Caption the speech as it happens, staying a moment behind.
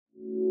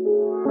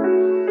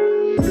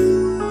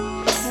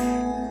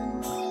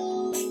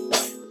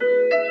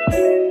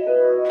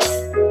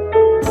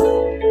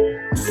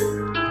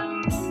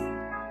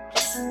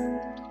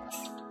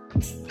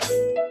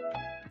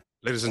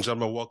and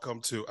gentlemen,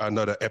 welcome to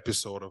another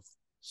episode of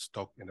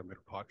Stuck in the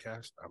Middle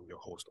podcast. I'm your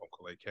host,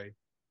 Uncle AK.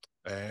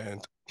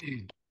 And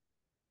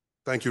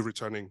thank you,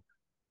 returning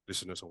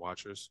listeners and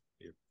watchers.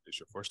 If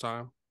it's your first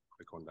time,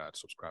 click on that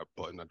subscribe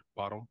button at the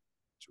bottom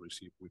to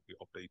receive weekly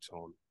updates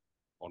on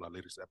our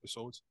latest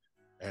episodes.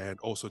 And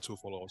also to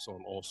follow us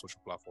on all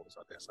social platforms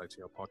at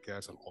SITM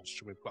Podcast and all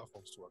streaming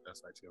platforms to our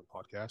SITM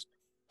Podcast.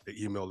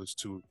 The email is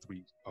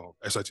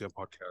SITM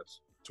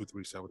Podcast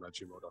 237 at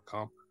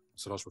gmail.com.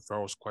 Send us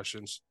referrals,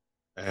 questions,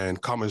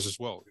 and comments as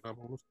well.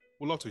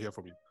 We'd love to hear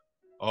from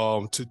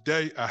you.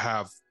 Today I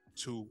have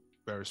two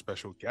very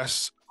special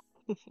guests.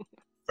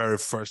 Very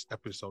first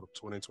episode of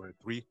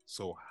 2023.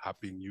 So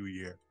happy New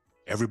Year,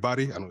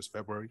 everybody. I know it's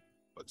February,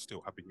 but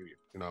still happy New Year.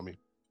 You know what I mean?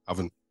 I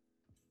haven't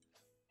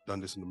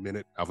done this in a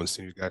minute. I haven't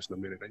seen you guys in a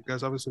minute. And you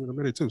guys haven't seen it in a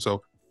minute too.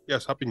 So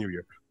yes, happy New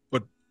Year.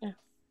 But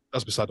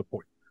that's beside the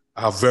point.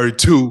 I have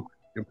two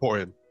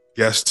important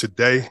guests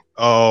today.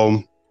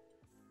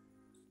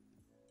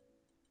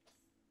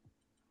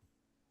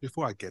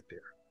 Before I get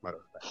there, matter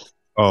of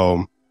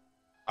fact,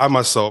 I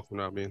myself, you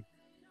know what I mean,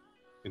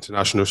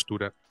 international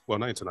student. Well,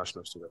 not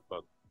international student,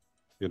 but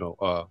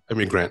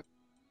immigrant,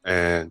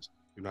 and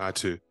I had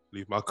to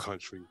leave my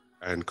country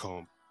and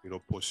come,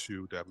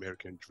 pursue the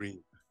American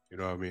dream. You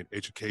know what I mean?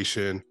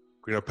 Education,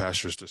 greener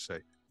pastures to say.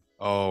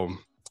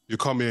 You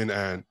come in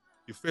and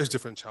you face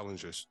different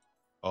challenges.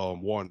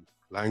 One,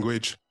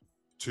 language.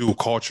 Two,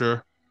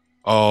 culture.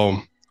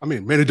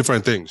 Many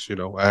different things,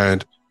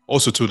 and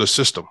also to the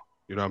system.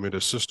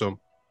 The system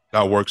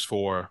that works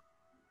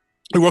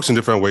in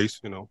different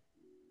ways, And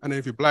then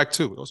if you're Black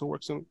too, it also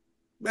works in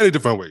many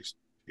different ways.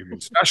 If you're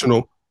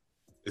international,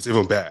 it's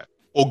even bad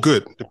or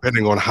good,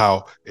 depending on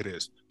how it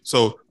is.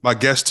 So my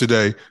guests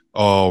today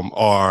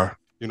are,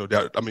 they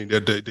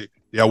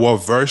are well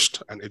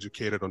versed and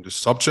educated on this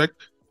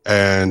subject,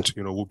 and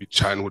we'll be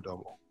chatting with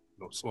them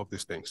on some of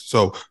these things.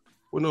 So,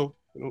 with no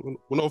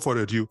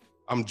further ado,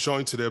 I'm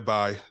joined today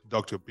by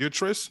Dr.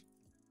 Beatrice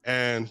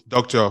and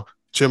Dr.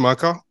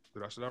 Chiamaka.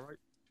 Did I say that right?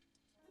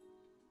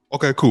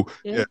 Okay, cool.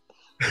 Yeah.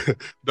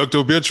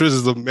 Dr. Beatrice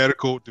is a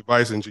medical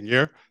device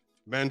engineer,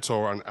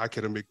 mentor, and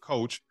academic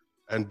coach,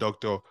 and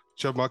Dr.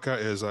 Chiamaka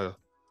is a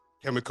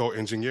chemical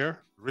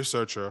engineer,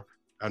 researcher,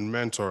 and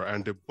mentor,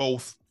 and they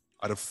both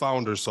are the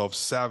founders of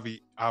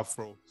Savvy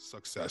Afro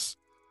Success,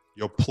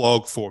 your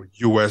plug for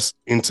U.S.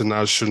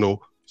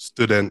 international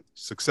student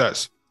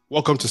success.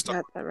 Welcome to Stuck.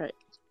 Got that right.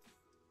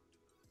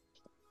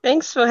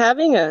 Thanks for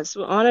having us.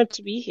 We're honored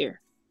to be here.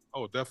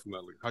 Oh,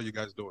 definitely. How you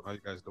guys doing?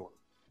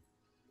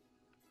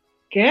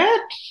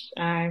 Good.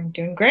 I'm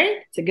doing great.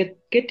 It's a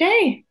good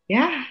day.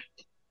 Yeah.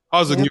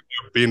 How's the new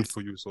year been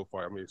for you so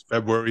far? I mean, it's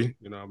February,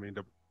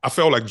 I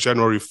felt like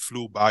January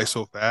flew by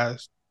so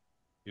fast,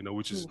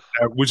 which is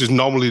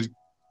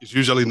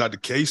usually not the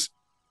case,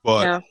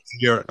 but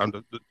here and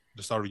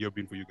the start of the year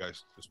been for you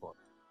guys this far.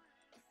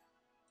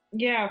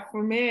 Yeah,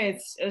 for me,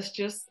 it's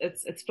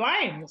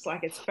flying. It's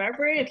like it's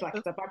February. It's like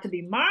it's about to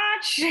be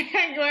March.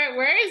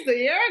 Where is the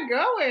year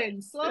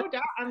going? Slow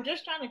down. I'm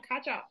just trying to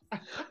catch up. I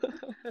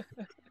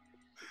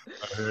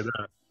heard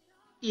that.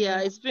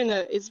 Yeah, it's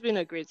been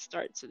a great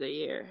start to the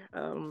year.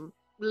 A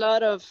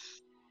lot of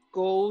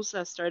goals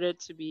have started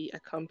to be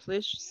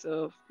accomplished.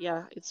 So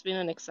yeah, it's been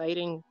an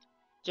exciting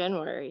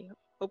January.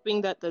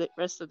 Hoping that the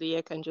rest of the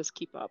year can just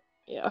keep up.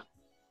 Yeah.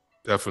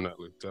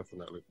 Definitely.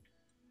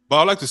 But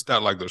I'd like to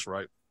start like this,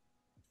 right?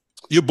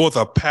 You both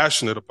are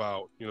passionate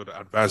about, the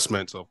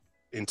advancements of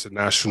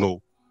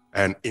international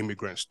and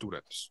immigrant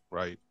students,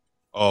 right?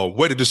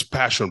 Where did this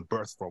passion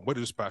birth from? Where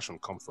did this passion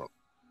come from?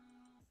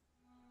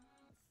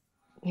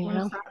 Want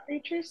to start,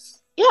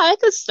 Beatrice? Yeah, I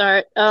could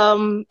start.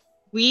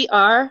 We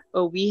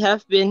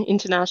have been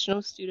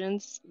international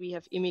students. We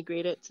have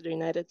immigrated to the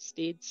United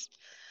States.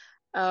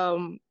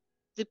 The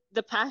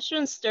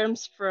passion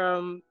stems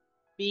from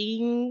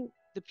being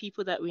the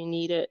people that we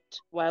needed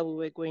while we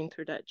were going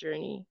through that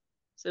journey.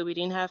 So we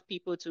didn't have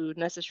people to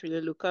necessarily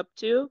look up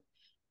to,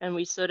 and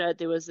we saw that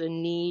there was a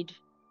need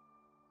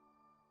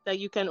that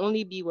you can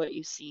only be what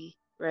you see,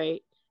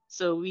 right?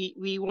 So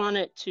we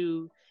wanted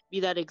to be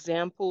that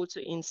example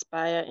to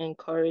inspire,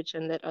 encourage,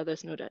 and let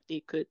others know that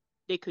they could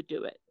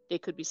do it. They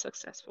could be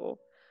successful.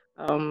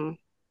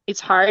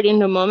 It's hard in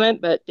the moment,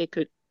 but they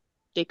could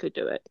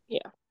do it.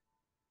 Yeah.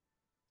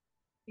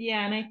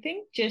 Yeah, and I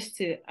think just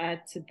to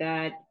add to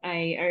that,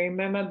 I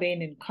remember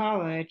being in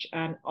college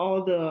and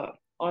all the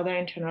other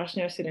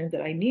international students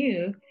that I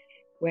knew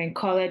were in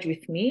college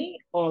with me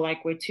or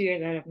like were 2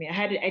 years ahead of me.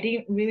 I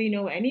didn't really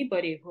know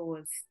anybody who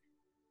was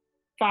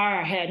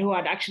far ahead, who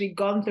had actually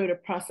gone through the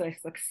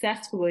process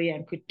successfully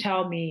and could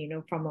tell me,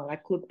 from a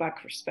like look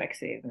back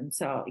perspective. And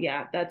so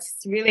yeah,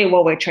 that's really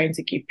what we're trying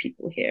to give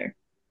people here.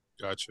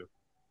 Gotcha.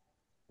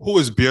 Who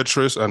is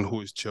Beatrice and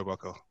who is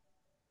Chiamaka?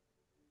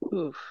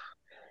 Oof.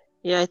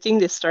 Yeah, I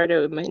think they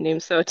started with my name,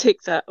 so I'll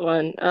take that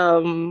one.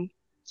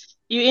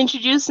 You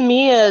introduced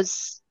me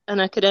as an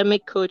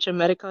academic coach, a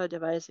medical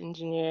device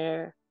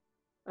engineer,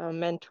 a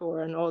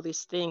mentor, and all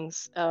these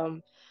things.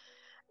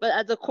 But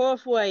at the core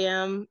of who I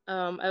am,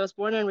 I was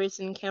born and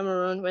raised in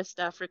Cameroon, West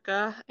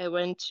Africa. I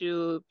went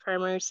to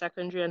primary,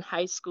 secondary, and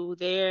high school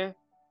there.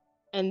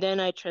 And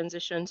then I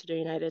transitioned to the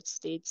United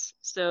States.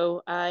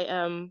 So I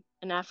am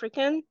an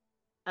African.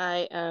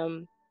 I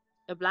am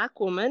a Black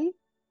woman.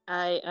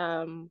 I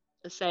am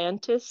a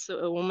scientist, so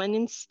a woman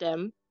in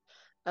STEM.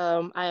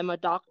 I am a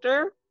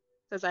doctor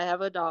because I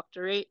have a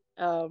doctorate.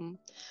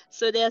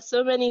 So there are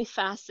so many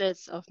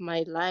facets of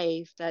my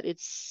life that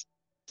it's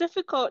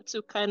difficult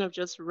to kind of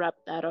just wrap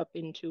that up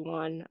into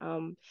one.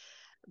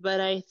 But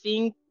I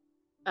think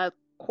at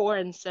core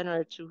and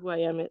center to who I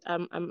am,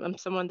 I'm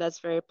someone that's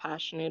very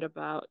passionate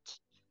about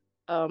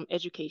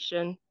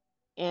education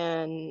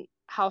and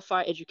how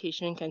far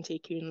education can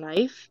take you in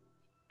life.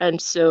 And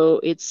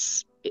so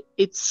it's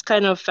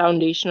kind of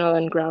foundational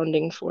and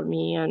grounding for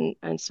me.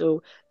 And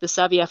so the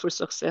Savvy Afro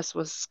Success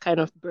was kind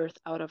of birthed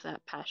out of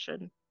that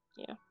passion.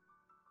 Yeah.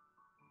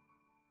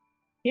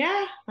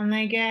 Yeah, and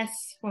I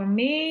guess for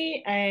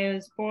me, I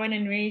was born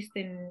and raised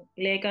in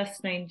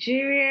Lagos,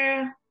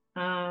 Nigeria.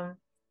 Um,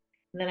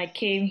 then I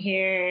came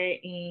here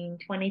in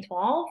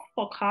 2012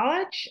 for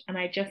college, and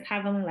I just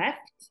haven't left.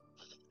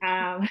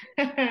 Um,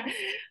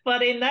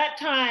 but in that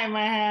time,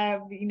 I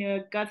have,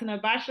 gotten a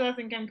bachelor's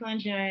in chemical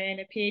engineering,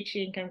 a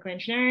PhD in chemical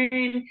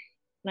engineering,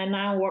 and I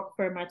now work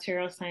for a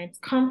material science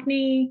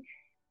company.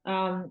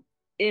 Um,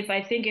 if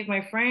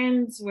my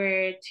friends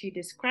were to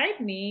describe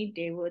me,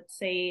 they would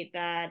say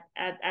that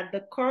at the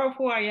core of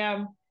who I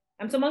am,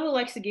 I'm someone who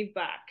likes to give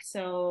back.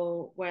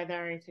 So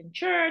whether it's in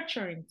church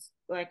or in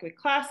like with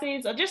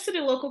classes or just to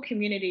the local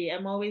community,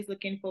 I'm always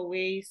looking for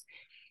ways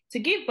to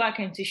give back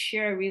and to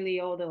share really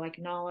all the like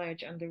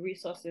knowledge and the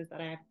resources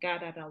that I've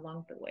gathered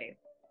along the way.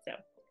 So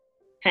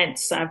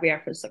hence Savvy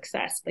for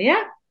Success. But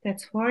yeah,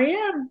 that's who I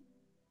am.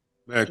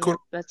 Man, Yeah,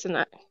 that's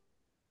an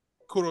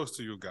kudos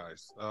to you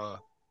guys.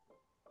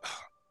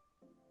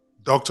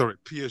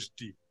 Doctorate,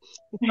 PhD.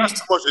 That's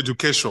too much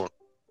education.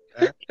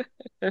 Eh?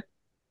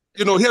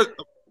 Here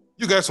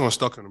you guys are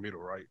stuck in the middle,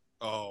 right?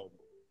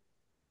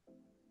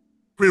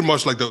 Pretty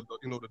much like the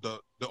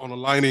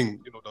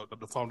underlining,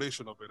 the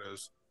foundation of it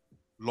is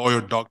lawyer,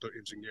 doctor,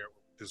 engineer,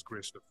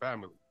 disgrace the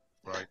family,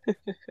 right?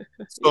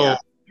 So yeah.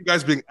 You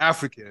guys being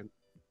African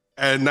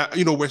and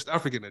West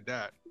African at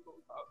that,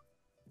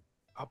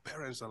 our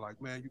parents are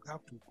like, man, you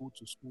have to go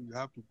to school, you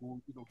have to go,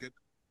 get.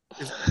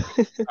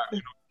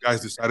 You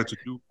guys decided to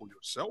do for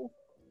yourself,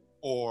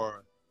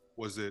 or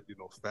was it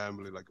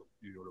family, like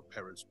the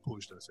parents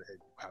pushed and said, hey, you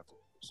have to do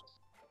this?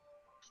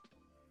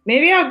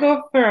 Maybe I'll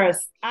go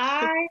first.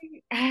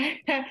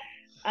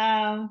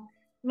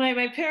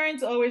 My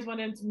parents always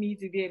wanted me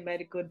to be a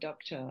medical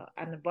doctor,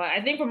 but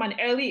I think from an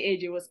early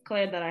age it was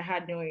clear that I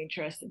had no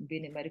interest in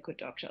being a medical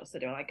doctor. So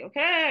they were like,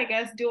 okay, I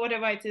guess do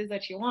whatever it is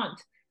that you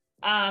want.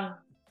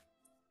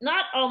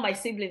 Not all my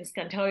siblings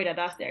can tell you that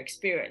that's their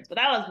experience, but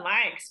that was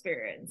my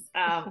experience.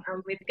 And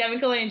with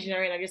chemical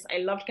engineering, I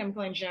loved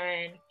chemical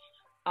engineering.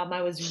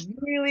 I was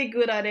really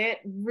good at it,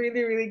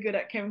 really, really good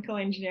at chemical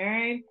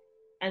engineering.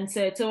 And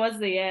so towards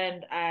the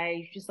end,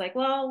 I just like,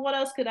 well, what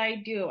else could I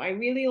do? I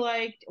really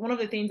liked, one of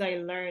the things I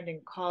learned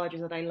in college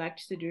is that I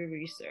liked to do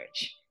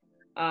research.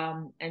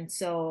 And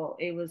so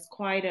it was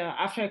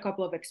after a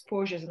couple of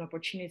exposures and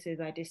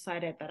opportunities, I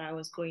decided that I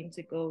was going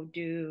to go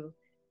do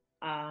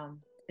a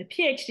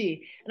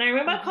PhD. And I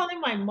remember calling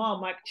my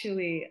mom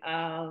actually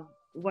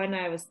when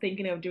I was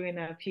thinking of doing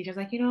a PhD. I was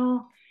like, I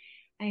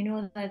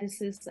know that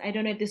I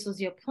don't know if this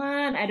was your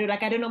plan. I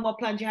don't know what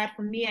plans you had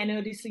for me. I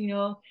know this,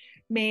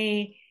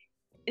 may,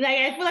 like,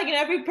 I feel like in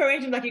every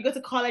parent, like you go to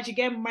college, you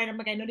get married. I'm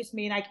like, I know this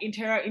may like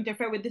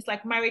interfere with this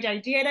like marriage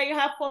idea that you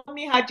have for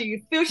me. How do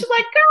you feel? She's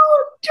like,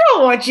 girl,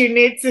 do what you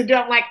need to do.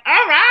 I'm like,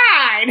 all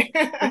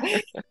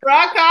right,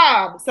 rock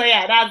on. So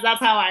yeah, that's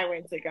how I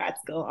went to grad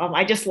school.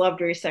 I just loved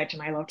research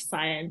and I loved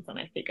science, and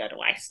I figured,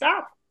 why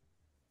stop?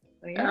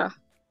 So, yeah.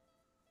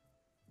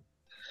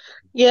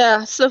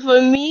 Yeah, so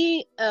for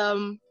me,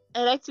 I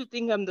like to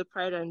think I'm the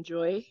pride and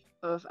joy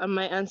of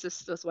my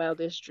ancestors'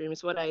 wildest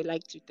dreams, what I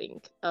like to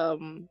think.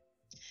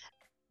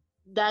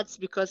 That's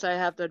because I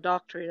have the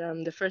doctorate.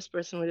 I'm the first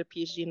person with a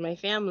PhD in my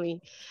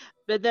family.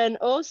 But then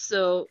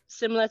also,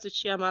 similar to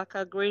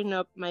Chiamaka, growing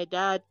up, my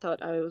dad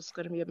thought I was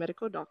going to be a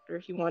medical doctor.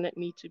 He wanted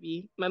me to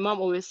be. My mom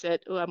always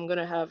said, oh, I'm going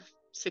to have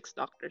 6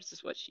 doctors,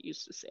 is what she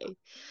used to say.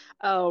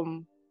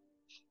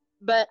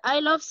 But I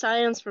love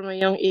science from a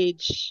young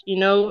age.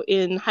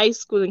 In high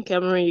school in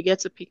Cameroon, you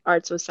get to pick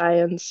arts or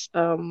science.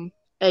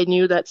 I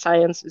knew that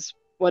science is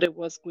what it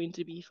was going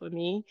to be for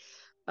me.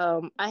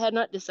 I had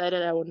not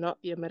decided I would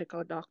not be a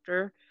medical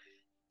doctor.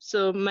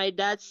 So my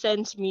dad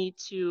sent me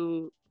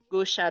to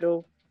go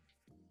shadow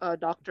a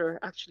doctor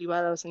actually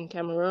while I was in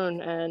Cameroon.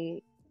 And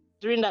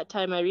during that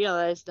time, I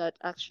realized that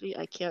actually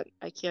I can't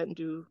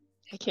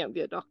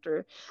be a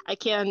doctor. I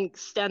can't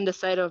stand the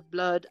sight of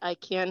blood. I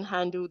can't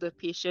handle the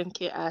patient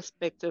care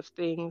aspect of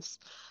things.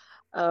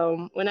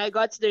 When I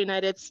got to the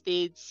United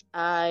States,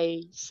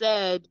 I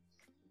said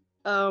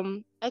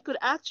I could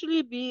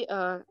actually be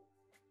a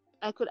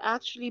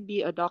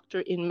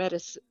doctor in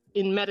medicine.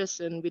 in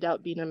medicine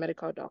without being a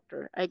medical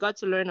doctor. I got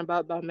to learn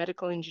about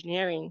biomedical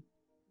engineering.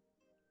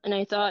 And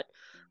I thought,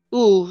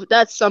 ooh,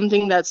 that's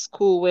something that's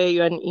cool where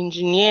you're an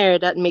engineer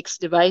that makes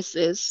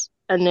devices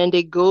and then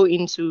they go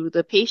into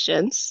the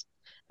patients.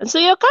 And so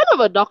you're kind of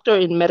a doctor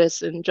in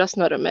medicine, just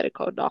not a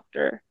medical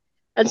doctor.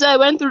 And so I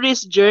went through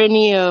this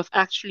journey of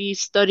actually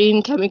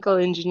studying chemical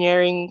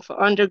engineering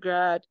for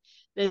undergrad,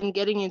 then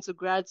getting into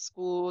grad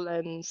school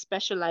and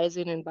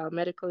specializing in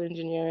biomedical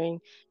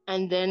engineering,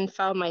 and then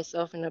found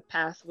myself in a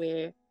path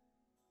where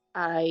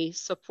I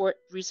support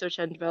research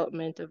and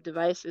development of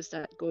devices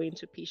that go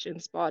into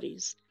patients'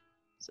 bodies.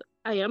 So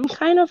I am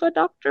kind of a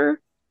doctor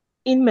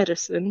in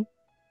medicine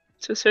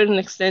to a certain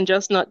extent,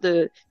 just not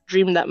the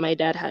dream that my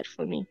dad had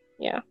for me.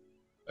 Yeah.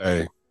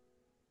 Hey,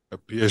 a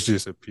PhD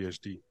is a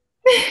PhD.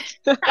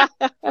 In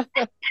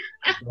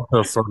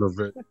front of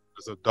it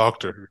as a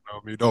doctor,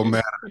 it don't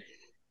matter.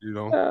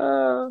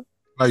 Now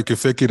you can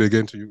fake it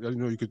again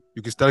you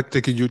can start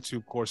taking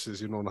YouTube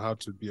courses, on how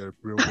to be a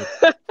real good.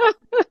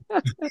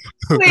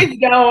 Please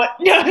don't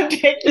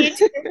take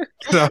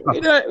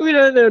it. We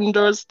don't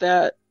endorse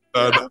that.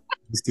 No,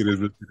 just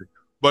kidding.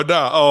 But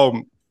now,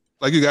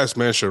 like you guys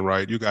mentioned,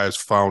 right? You guys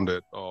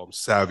founded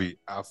Savvy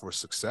App for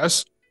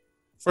Success.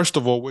 First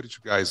of all, where did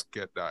you guys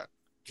get that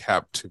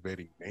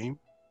captivating name?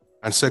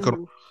 And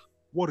second,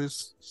 what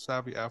is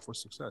Savvy App for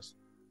Success?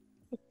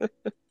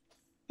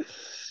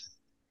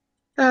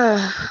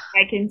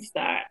 I can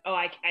start. Oh,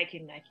 I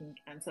can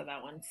answer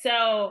that one.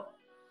 So,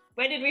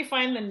 where did we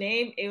find the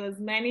name? It was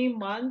many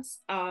months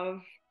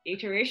of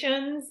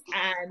iterations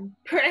and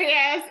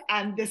prayers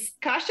and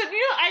discussion.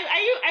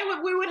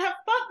 We would have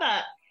thought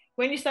that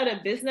when you start a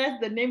business,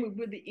 the name would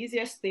be the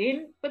easiest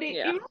thing, but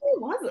it really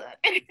wasn't.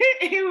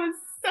 It was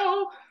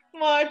so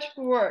much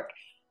work.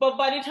 But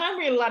by the time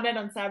we landed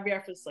on Savvy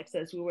App for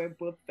Success, we were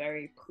both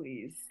very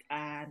pleased,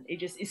 and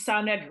it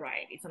sounded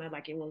right. It sounded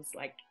like it was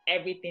like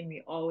everything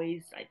we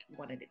always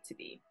wanted it to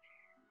be.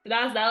 So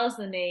that was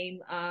the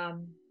name.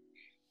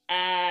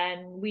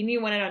 And we knew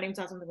we wanted our name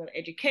to have something about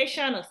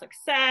education or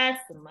success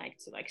and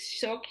to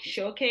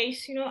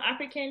showcase,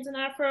 Africans in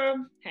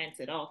Afro. Hence,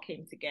 it all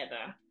came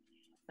together.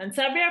 And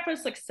Savvy App for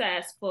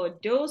Success, for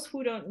those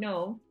who don't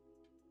know,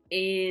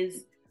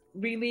 is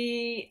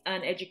really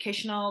an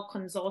educational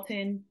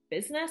consulting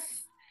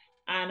business.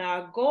 And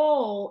our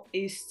goal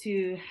is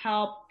to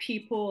help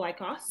people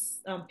like us,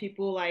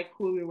 people like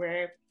who we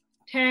were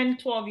 10,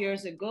 12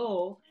 years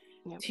ago,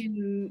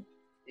 to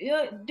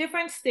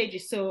different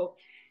stages. So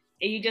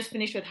you just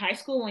finished with high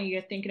school and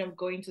you're thinking of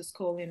going to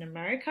school in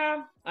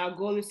America, our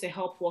goal is to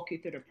help walk you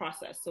through the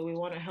process. So we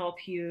want to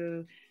help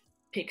you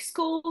pick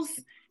schools.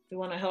 We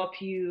want to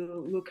help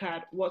you look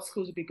at what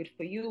schools would be good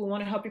for you. We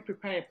want to help you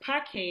prepare a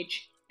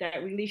package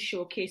that really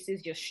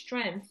showcases your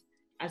strength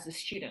as a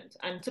student,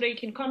 and so that you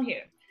can come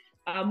here.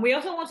 We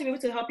also want to be able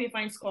to help you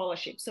find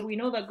scholarships. So we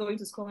know that going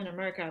to school in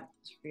America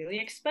is really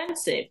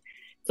expensive.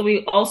 So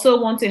we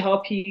also want to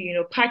help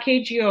you,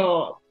 package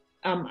your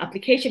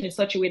application in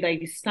such a way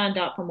that you stand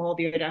out from all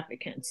the other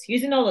applicants,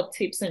 using all the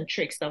tips and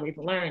tricks that we've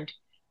learned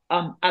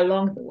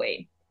along the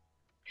way.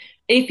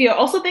 If you're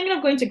also thinking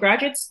of going to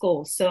graduate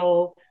school,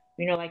 so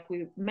like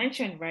we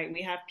mentioned, right,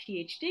 we have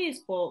PhDs,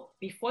 but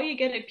before you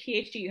get a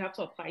PhD, you have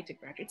to apply to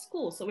graduate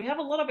school. So we have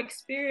a lot of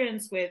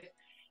experience with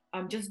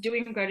just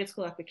doing graduate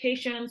school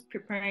applications,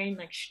 preparing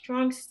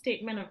strong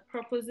statement of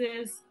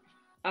purposes,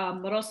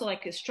 but also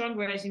a strong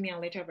resume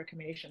and letter of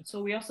recommendation.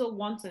 So we also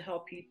want to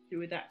help you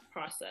through that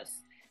process,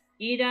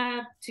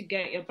 either to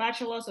get your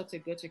bachelor's or to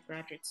go to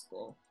graduate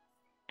school.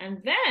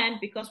 And then,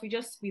 because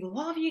we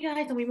love you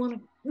guys and we want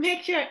to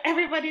make sure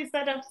everybody's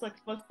set up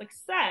for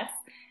success,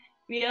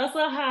 we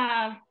also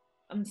have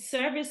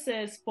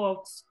services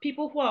for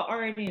people who are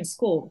already in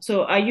school.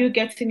 So are you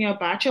getting your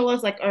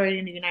bachelor's already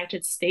in the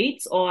United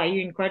States, or are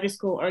you in graduate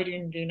school already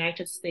in the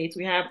United States?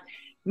 We have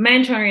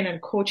mentoring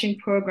and coaching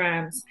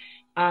programs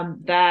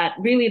that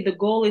really the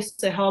goal is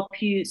to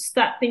help you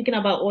start thinking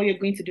about what you're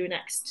going to do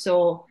next.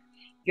 So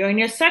you're in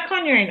your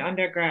second year in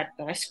undergrad.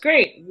 That's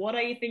great. What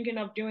are you thinking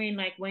of doing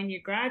when you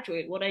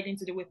graduate? What are you going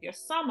to do with your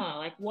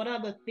summer? What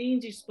are the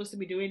things you're supposed to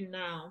be doing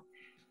now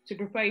to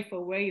prepare you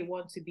for where you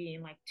want to be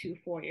in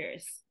 2-4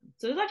 years?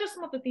 So those are just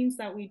some of the things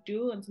that we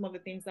do and some of the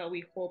things that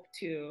we hope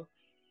to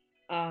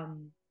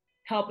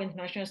help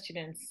international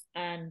students.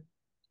 And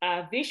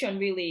our vision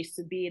really is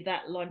to be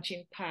that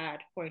launching pad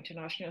for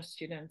international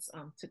students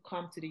to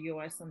come to the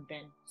US and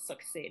then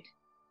succeed.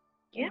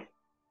 Yeah.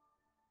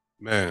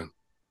 Man,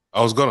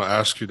 I was gonna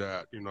ask you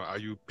that, are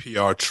you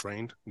PR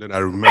trained? Then I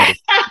remember.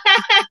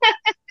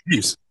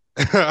 Jeez.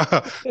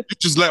 You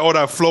just let all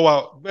that flow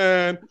out.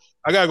 Man,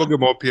 I gotta go get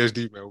my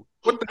PhD, man.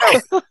 What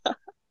the hell?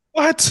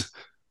 What?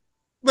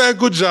 Man,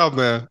 good job,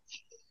 man.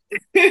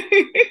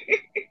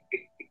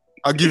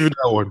 I'll give you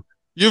that one.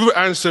 You've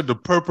answered the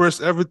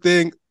purpose,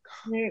 everything.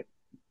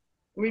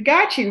 We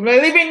got you.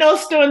 We're leaving no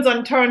stones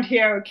unturned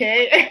here,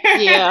 okay?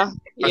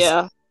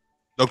 Yeah.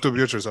 Dr.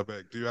 Beatrice, I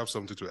beg, do you have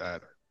something to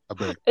add? I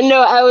beg.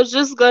 No, I was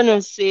just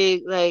gonna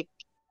say,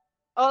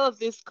 all of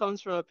this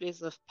comes from a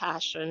place of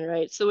passion,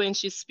 right? So when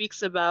she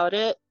speaks about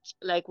it,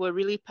 like we're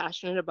really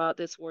passionate about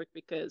this work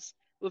because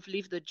we've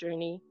lived the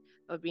journey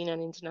of being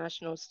an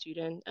international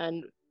student.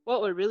 And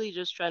what we're really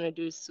just trying to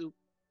do is to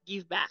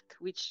give back,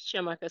 which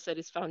Chiamaka said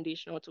is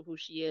foundational to who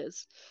she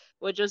is.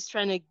 We're just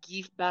trying to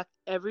give back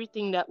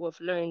everything that we've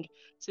learned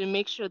to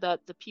make sure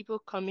that the people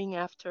coming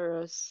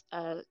after us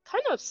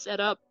kind of set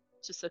up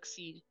to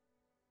succeed.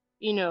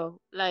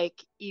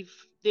 Like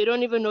if they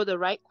don't even know the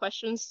right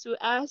questions to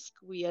ask,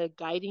 we are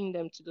guiding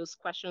them to those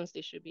questions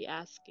they should be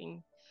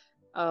asking.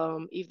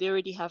 If they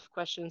already have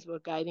questions, we're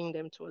guiding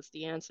them towards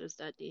the answers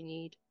that they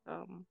need.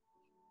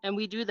 And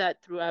we do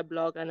that through our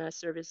blog and our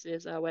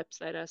services, our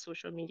website, our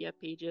social media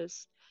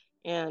pages.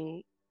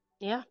 And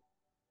yeah,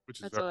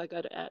 that's all I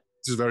got to add.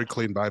 This is very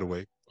clean, by the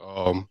way.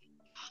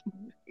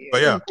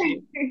 But yeah,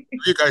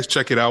 you guys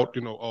check it out.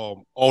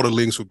 All the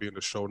links will be in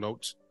the show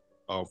notes,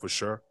 for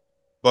sure.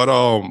 But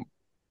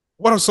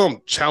what are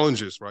some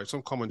challenges, right?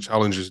 Some common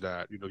challenges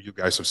that you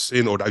guys have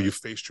seen or that you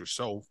faced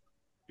yourself,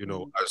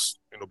 as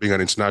being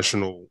an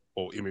international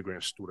or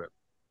immigrant student.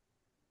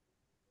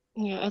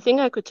 Yeah, I think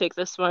I could take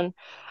this one.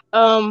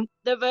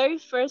 The very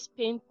first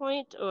pain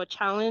point or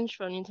challenge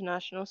for an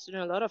international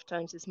student a lot of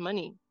times is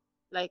money.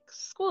 Like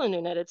school in the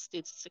United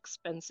States is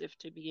expensive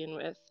to begin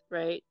with,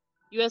 right?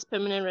 US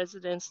permanent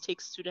residents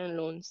take student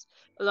loans.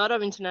 A lot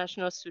of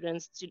international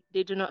students,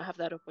 they do not have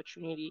that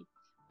opportunity.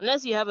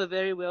 Unless you have a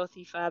very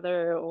wealthy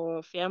father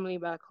or family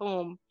back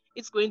home,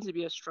 it's going to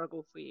be a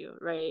struggle for you,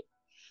 right?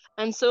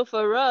 And so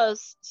for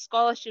us,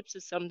 scholarships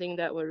is something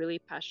that we're really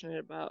passionate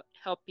about,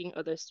 helping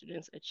other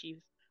students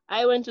achieve.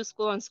 I went to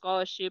school on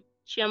scholarship.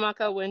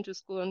 Chiamaka went to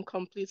school on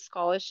complete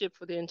scholarship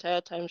for the entire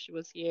time she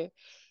was here.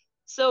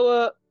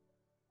 So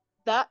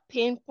that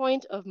pain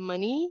point of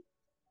money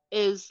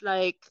is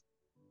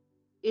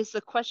it's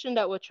a question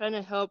that we're trying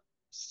to help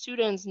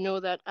students know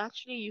that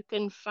actually you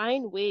can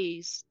find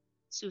ways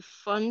to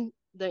fund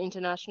the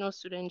international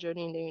student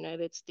journey in the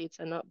United States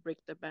and not break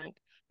the bank.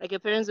 Like your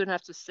parents don't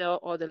have to sell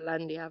all the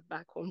land they have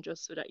back home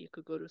just so that you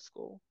could go to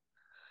school.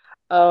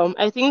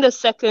 I think the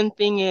second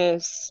thing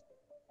is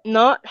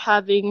not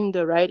having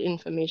the right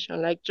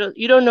information. Like just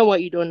you don't know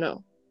what you don't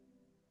know,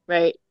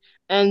 right?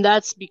 And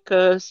that's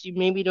because you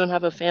maybe don't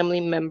have a family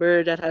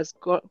member that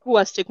who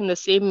has taken the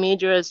same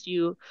major as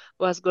you,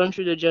 who has gone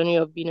through the journey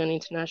of being an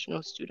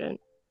international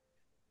student.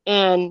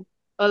 And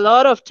a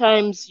lot of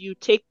times you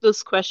take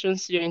those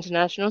questions to your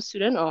international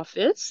student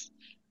office,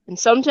 and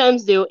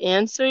sometimes they'll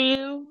answer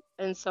you,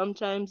 and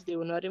sometimes they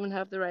will not even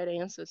have the right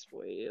answers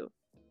for you.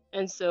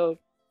 And so,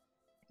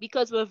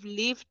 because we've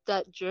lived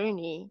that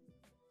journey,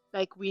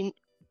 like we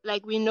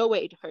know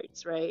where it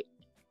hurts, right?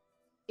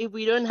 If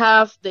we don't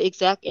have the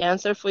exact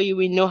answer for you,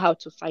 we know how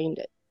to find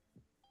it.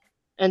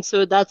 And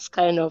so that's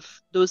kind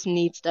of those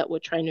needs that we're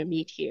trying to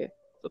meet here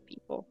for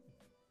people.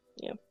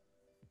 Yeah.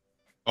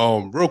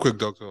 Real quick,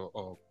 Dr.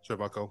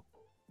 Chiamaka,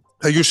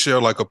 can you share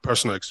like a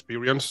personal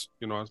experience,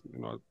 being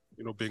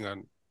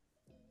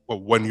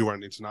when you were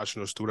an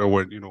international student,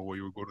 when you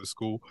would go to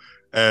school,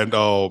 and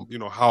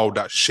how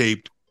that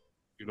shaped,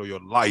 your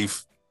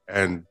life,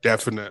 and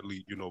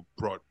definitely,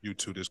 brought you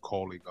to this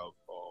calling of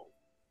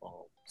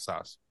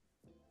SAS.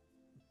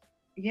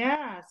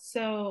 Yeah,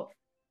 so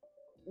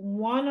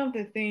one of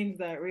the things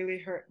that really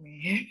hurt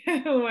me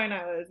when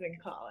I was in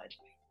college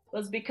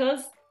was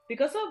because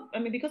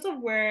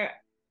of where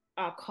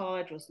our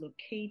college was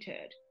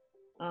located.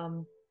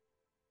 Um,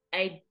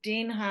 I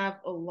didn't have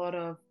a lot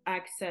of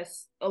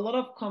access, a lot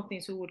of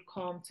companies who would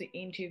come to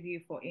interview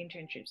for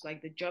internships,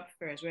 like the job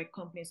fairs where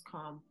companies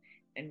come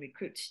and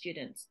recruit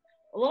students.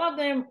 A lot of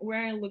them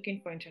weren't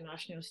looking for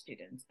international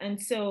students.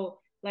 And so,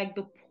 like,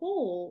 the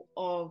pool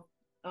of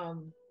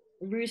um,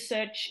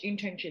 research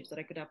internships that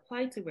I could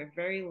apply to were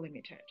very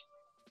limited.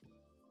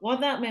 What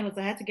that meant was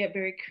I had to get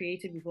very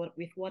creative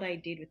with what I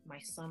did with my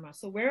summer.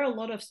 So where a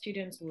lot of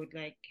students would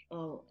a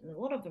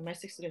lot of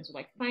domestic students would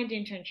like find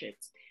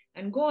internships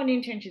and go on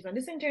internships, and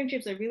these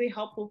internships are really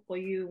helpful for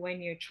you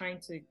when you're trying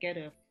to get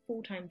a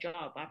full-time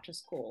job after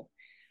school.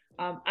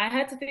 I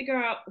had to figure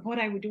out what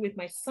I would do with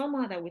my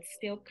summer that would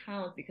still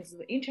count because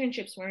the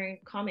internships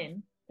weren't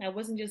coming. I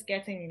wasn't just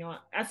getting,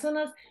 as soon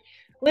as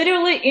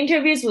literally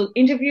interviews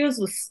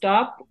will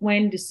stop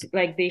when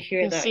they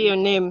hear that see your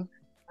name.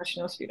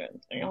 International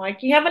student. And you're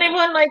like, you haven't even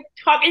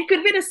talk. It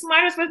could be the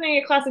smartest person in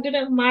your class. It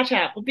didn't match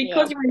up, but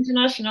because you're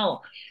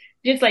international,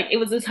 just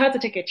it's hard to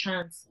take a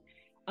chance.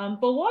 But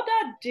what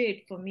that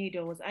did for me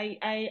though was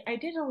I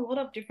did a lot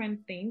of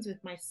different things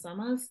with my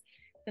summers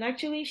that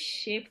actually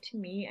shaped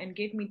me and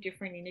gave me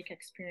different unique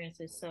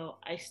experiences. So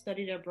I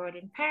studied abroad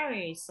in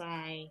Paris.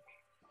 I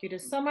did a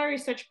summer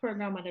research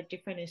program at a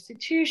different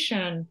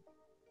institution.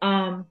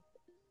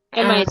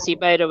 MIT,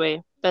 by the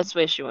way. That's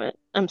where she went.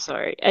 I'm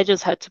sorry. I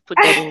just had to put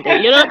that in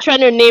there. You're not trying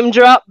to name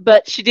drop,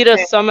 but she did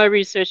a summer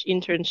research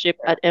internship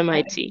at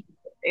MIT,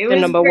 the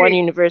number one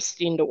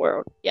university in the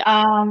world.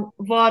 Yeah.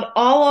 But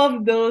all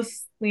of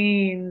those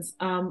things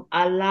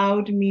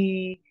allowed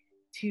me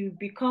to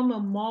become a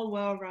more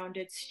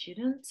well-rounded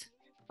student.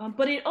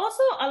 But it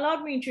also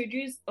allowed me to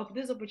introduce of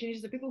these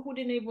opportunities to people who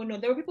didn't even know.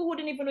 There were people who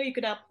didn't even know you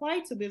could apply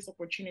to these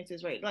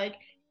opportunities, right? Like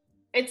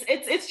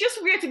it's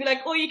just weird to be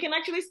like, oh, you can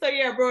actually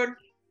study abroad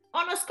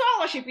on a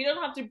scholarship. You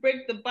don't have to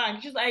break the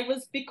bank. Just I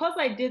was because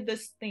I did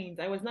these things,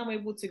 I was now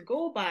able to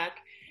go back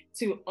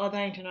to other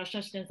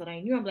international students that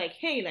I knew. I'm like,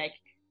 hey, like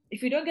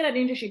if you don't get an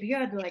internship, here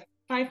are the like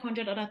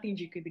 500 other things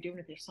you could be doing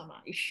with your summer.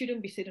 You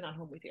shouldn't be sitting at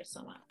home with your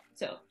summer.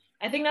 So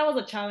I think that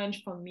was a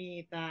challenge for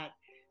me that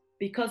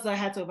because I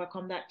had to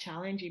overcome that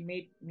challenge, it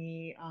made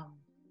me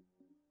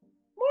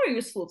more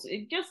useful.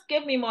 It just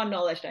gave me more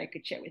knowledge that I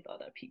could share with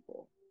other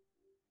people.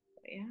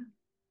 But yeah.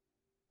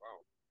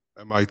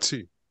 Wow.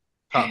 MIT.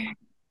 Ha.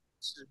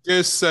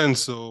 Get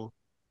sense. So,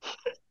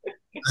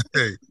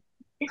 hey,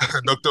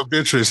 Dr.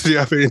 Beatrice, do you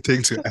have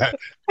anything to add?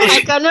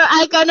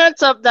 I cannot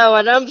top that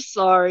one. I'm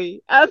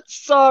sorry. I'm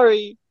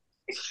sorry.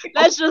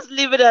 Let's just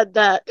leave it at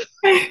that.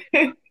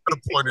 You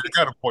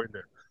got a point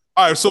there.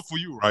 All right, so for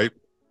you, right?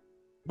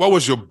 What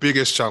was your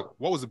biggest challenge?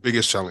 What was the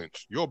biggest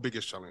challenge? Your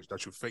biggest challenge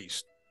that you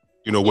faced,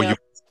 when you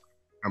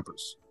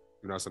campus,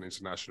 as an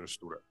international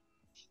student?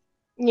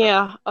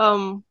 Yeah.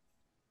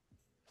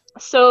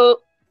 So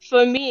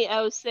for me,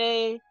 I would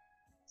say,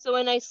 so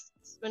when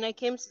I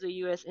came to the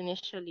US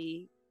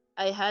initially,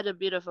 I had a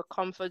bit of a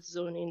comfort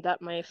zone in that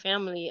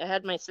I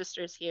had my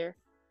sisters here.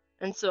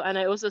 And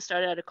I also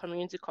started at a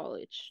community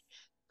college.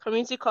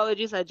 Community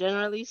colleges are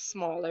generally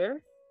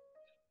smaller.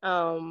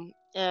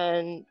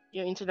 And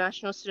your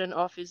international student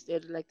office,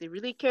 they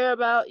really care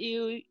about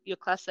you. Your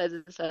class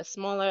sizes are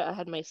smaller. I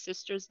had my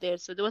sisters there,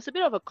 so there was a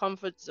bit of a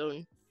comfort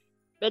zone.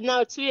 But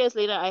now, 2 years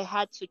later, I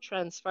had to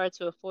transfer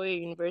to a four-year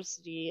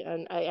university,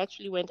 and I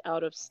actually went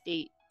out of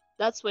state.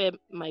 That's where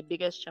my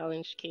biggest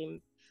challenge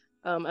came.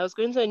 I was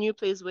going to a new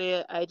place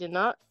where I did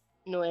not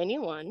know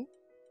anyone.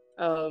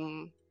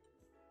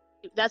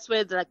 That's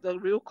where the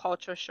real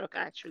culture shock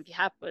actually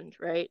happened,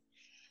 right?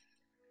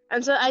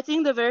 And so I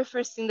think the very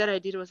first thing that I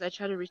did was I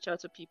tried to reach out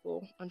to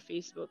people on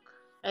Facebook.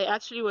 I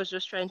actually was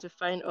just trying to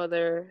find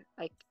other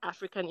like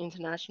African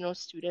international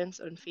students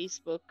on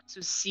Facebook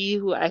to see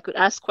who I could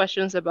ask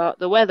questions about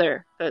the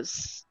weather,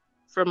 because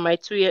from my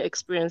 2 year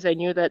experience, I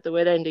knew that the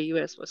weather in the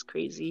US was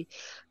crazy.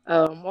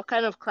 What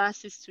kind of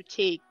classes to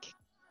take,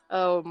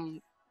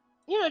 um,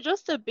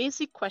 just the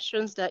basic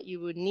questions that you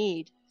would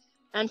need.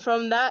 And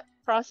from that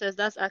process,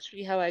 that's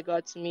actually how I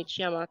got to meet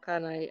Chiamaka,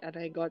 and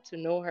I got to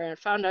know her and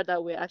found out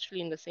that we're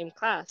actually in the same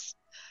class.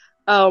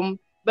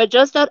 But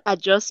just that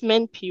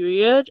adjustment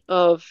period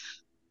of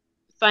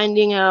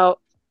finding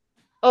out,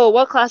 oh,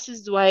 what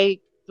classes do I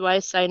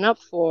sign up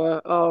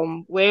for?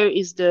 Where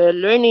is the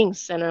learning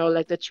center or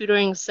like the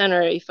tutoring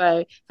center? If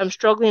I'm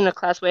struggling in a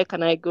class, where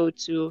can I go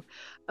to?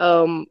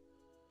 Um,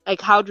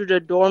 like how do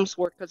the dorms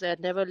work? Because I had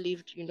never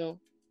lived,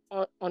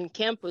 on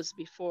campus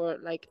before.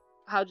 Like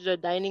how do the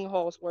dining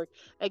halls work?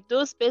 Like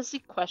those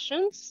basic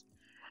questions,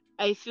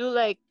 I feel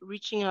like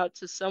reaching out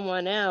to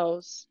someone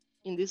else,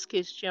 in this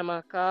case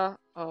Chiamaka,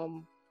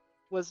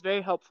 was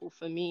very helpful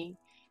for me,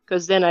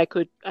 because then I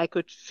could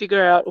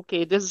figure out,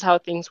 okay, this is how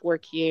things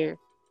work here.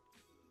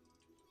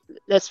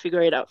 Let's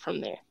figure it out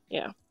from there.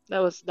 Yeah, that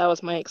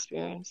was my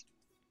experience.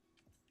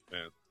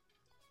 Man,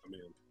 I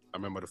mean, I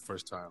remember the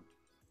first time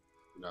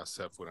I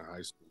set foot in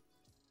high school,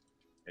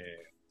 and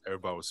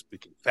everybody was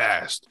speaking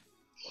fast.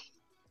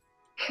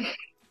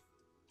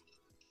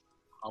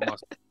 How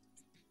much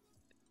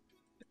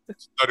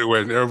study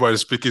when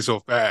everybody's speaking so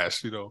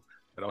fast, and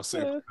I was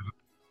saying,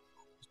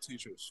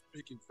 teacher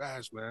speaking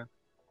fast, man.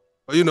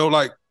 But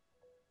like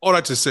all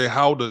that to say,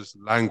 how does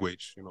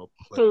language,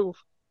 play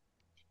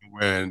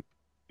when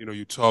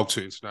you talk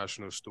to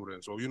international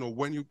students, or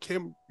when you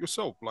came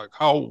yourself, like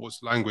how was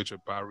language a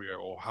barrier,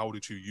 or how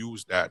did you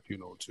use that,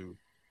 to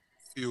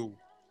feel,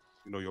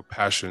 your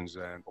passions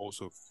and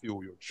also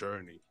feel your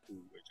journey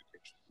through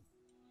education?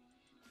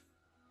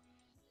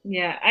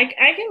 Yeah,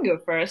 I can go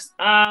first.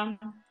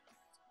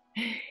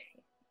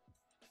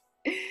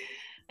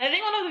 I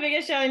think one of the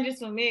biggest challenges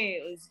for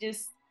me was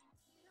just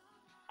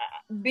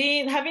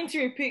having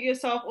to repeat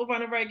yourself over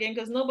and over again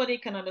because nobody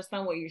can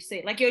understand what you're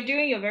saying. Like you're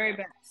doing your very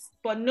best,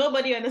 but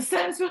nobody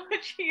understands what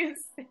you're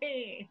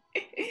saying.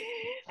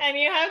 And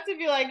you have to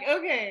be like,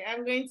 okay,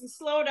 I'm going to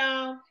slow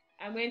down,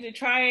 I'm going to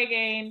try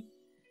again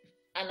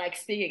and like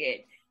speak again.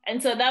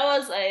 And so that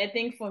was, I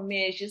think for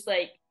me, it's just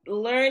like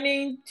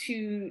learning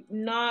to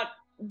not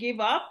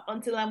give up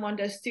until I'm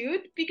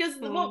understood. Because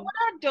what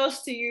that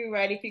does to you,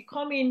 right? If you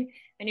come in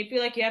and you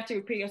feel like you have to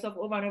repeat yourself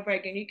over and over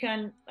again, you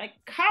can like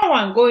cower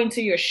and go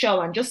into your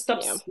shell and just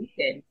stop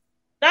speaking.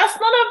 That's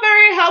not a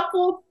very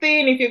helpful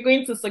thing if you're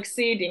going to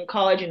succeed in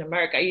college in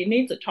America. You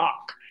need to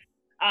talk.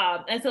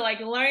 And so like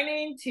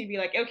learning to be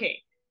like,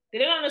 okay, they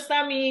didn't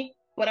understand me,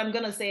 but I'm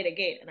gonna say it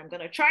again and I'm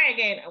gonna try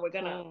again and we're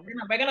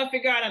gonna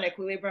figure out an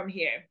equilibrium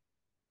here.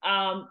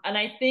 And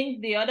I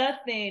think the other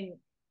thing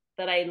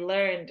that I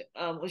learned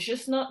was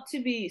just not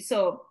to be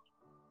so.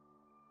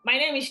 My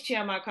name is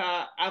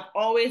Chiamaka. I've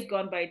always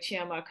gone by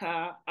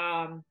Chiamaka.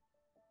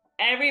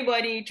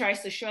 everybody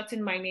tries to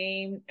shorten my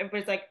name.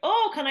 Everybody's like,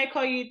 oh, can I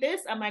call you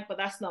this? I'm like, but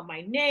that's not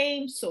my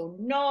name. So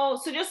no.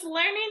 So just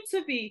learning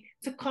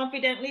to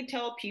confidently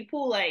tell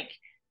people like,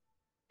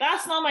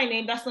 that's not my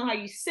name. That's not how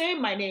you say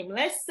my name.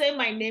 Let's say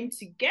my name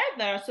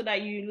together so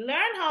that you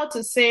learn how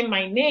to say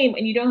my name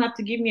and you don't have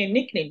to give me a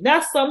nickname.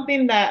 That's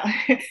something that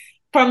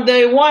from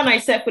the one I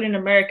set foot in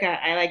America,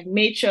 I like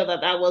made sure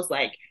that that was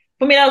like,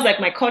 for me, that was like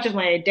my culture,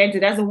 my identity.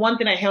 That's the one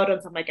thing I held on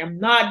to. I'm like, I'm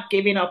not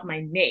giving up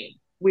my name.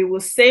 We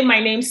will say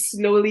my name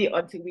slowly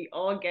until we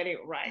all get it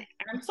right.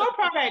 And I'm so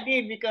proud I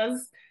did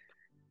because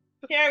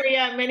here we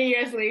are many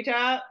years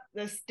later,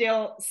 they're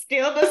still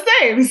the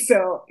same.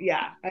 So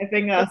yeah, I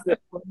think that's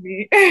it for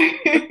me.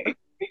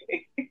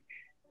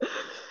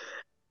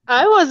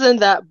 I wasn't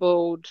that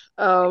bold.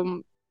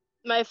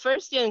 My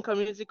first year in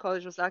community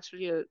college was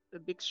actually a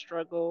big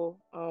struggle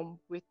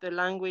with the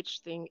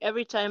language thing.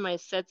 Every time I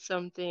said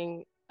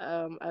something,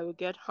 I would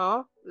get,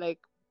 huh? Like,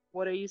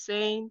 what are you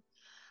saying?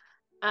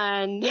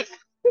 And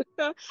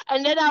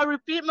and then I'll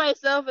repeat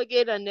myself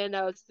again, and then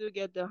I'll still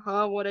get the,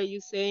 huh? What are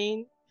you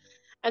saying?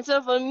 And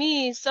so for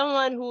me,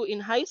 someone who in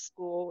high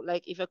school,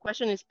 like if a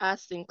question is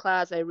asked in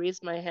class, I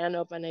raise my hand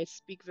up and I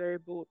speak very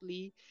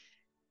boldly.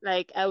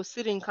 Like I would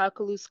sit in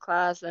calculus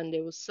class and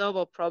they would solve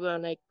a problem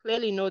and I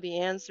clearly know the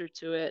answer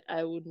to it.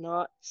 I would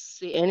not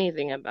say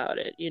anything about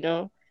it, you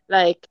know?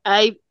 Like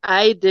I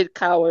did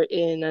cower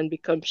in and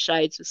become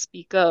shy to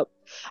speak up.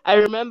 I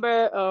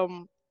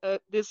remember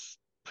this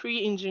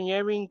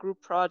pre-engineering group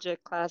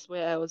project class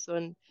where I was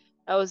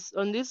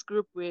on this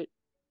group with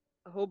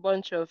a whole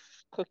bunch of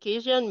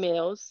Caucasian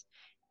males,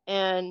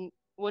 and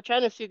we're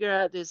trying to figure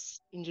out this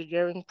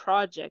engineering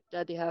project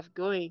that they have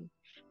going.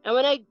 And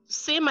when I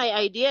say my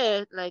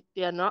idea, like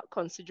they are not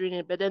considering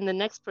it, but then the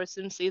next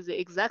person says the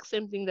exact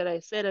same thing that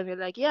I said, and they're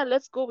like, yeah,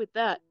 let's go with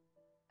that.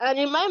 And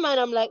in my mind,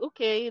 I'm like,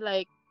 okay,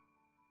 like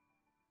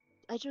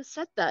I just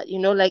said that, you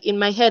know, like in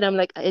my head, I'm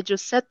like, I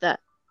just said that.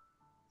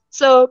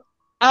 So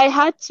I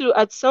had to,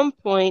 at some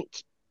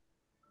point,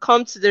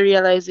 come to the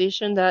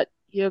realization that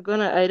you're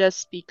gonna either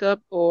speak up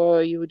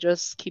or you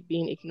just keep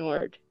being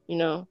ignored, you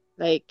know?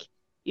 Like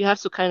you have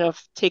to kind of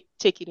take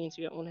it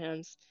into your own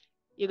hands.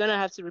 You're gonna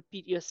have to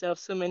repeat yourself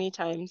so many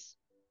times.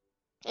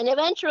 And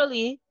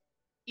eventually,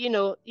 you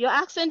know, your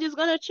accent is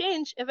gonna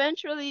change.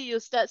 Eventually you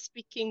start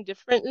speaking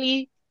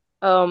differently.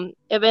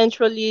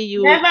 Eventually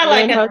you would Never like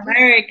learn an how to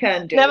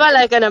American, dude. never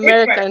like an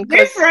American,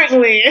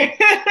 Differently.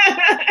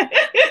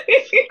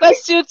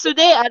 because still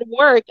today at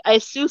work, I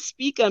still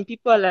speak and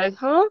people are like,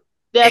 huh?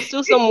 There are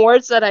still some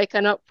words that I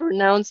cannot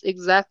pronounce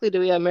exactly the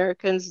way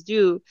Americans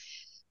do.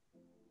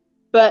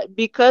 But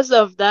because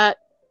of that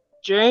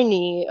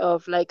journey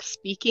of like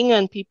speaking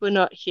and people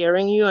not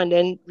hearing you and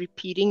then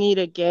repeating it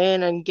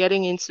again and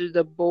getting into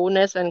the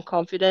boldness and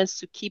confidence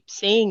to keep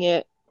saying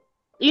it,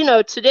 you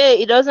know, today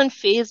it doesn't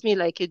faze me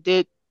like it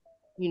did,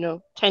 you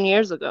know, 10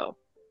 years ago.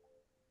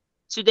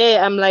 Today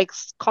I'm like,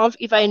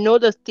 if I know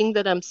the thing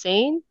that I'm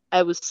saying,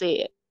 I will say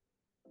it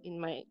in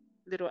my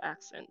little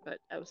accent, but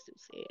I will still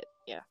say it.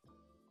 Yeah.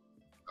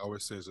 I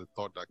always say it's a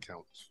thought that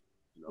counts.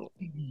 You know?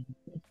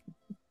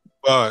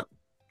 But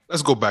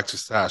let's go back to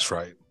SAS,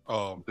 right?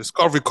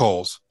 Discovery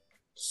calls,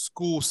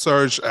 school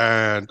search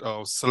and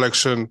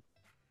selection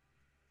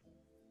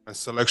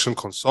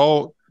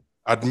consult,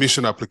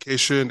 admission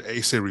application,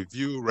 essay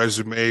review,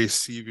 resume,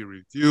 CV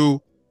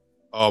review,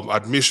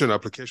 admission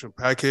application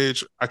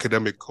package,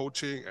 academic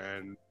coaching,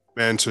 and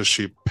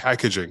mentorship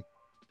packaging.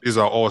 These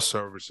are all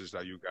services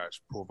that you guys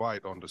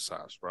provide on the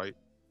SAS, right?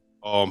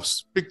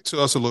 Speak to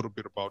us a little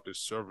bit about these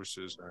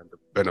services and the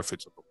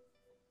benefits of them.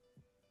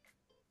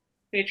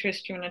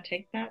 Beatrice, do you want to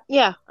take that?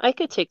 Yeah, I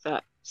could take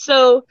that.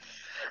 So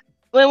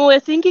when we're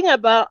thinking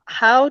about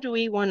how do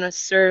we want to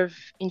serve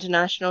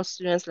international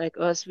students like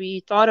us,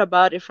 we thought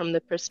about it from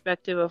the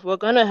perspective of we're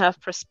going to have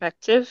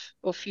prospective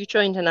or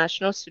future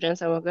international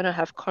students and we're going to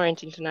have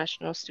current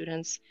international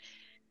students.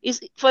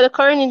 For the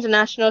current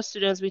international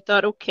students, we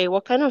thought, okay,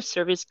 what kind of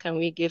service can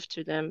we give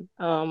to them?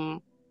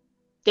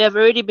 They have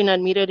already been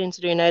admitted into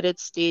the United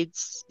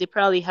States. They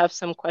probably have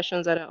some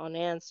questions that are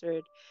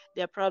unanswered.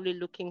 They're probably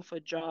looking for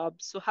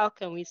jobs. So how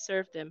can we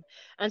serve them?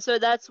 And so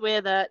that's where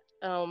that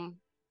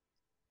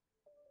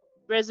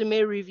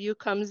resume review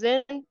comes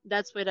in.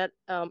 That's where that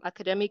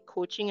academic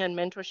coaching and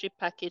mentorship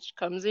package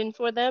comes in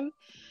for them.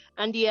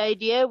 And the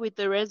idea with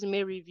the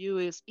resume review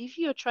is if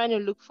you're trying to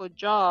look for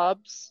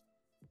jobs,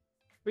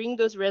 bring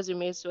those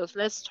resumes to us.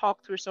 Let's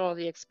talk through some of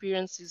the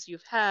experiences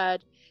you've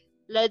had.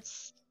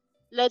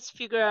 Let's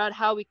figure out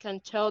how we can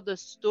tell the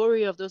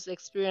story of those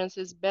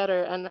experiences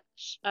better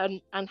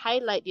and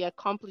highlight the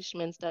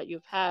accomplishments that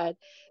you've had,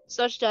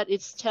 such that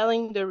it's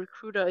telling the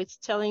recruiter, it's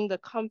telling the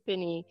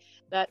company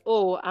that,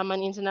 oh, I'm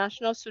an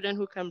international student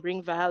who can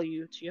bring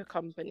value to your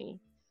company.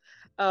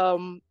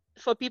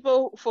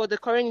 for the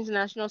current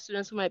international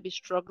students who might be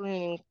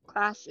struggling in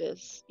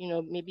classes,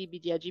 maybe be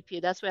their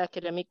GPA, that's where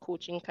academic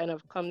coaching kind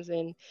of comes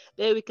in.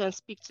 There we can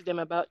speak to them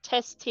about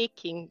test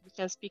taking. We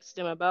can speak to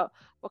them about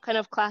what kind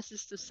of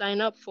classes to sign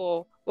up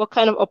for, what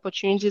kind of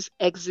opportunities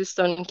exist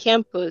on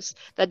campus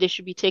that they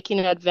should be taking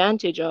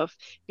advantage of,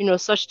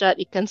 such that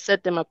it can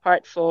set them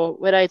apart for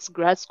whether it's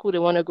grad school they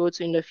want to go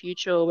to in the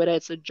future or whether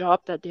it's a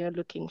job that they are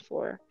looking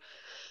for.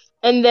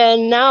 And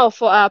then now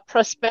for our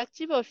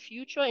prospective or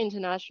future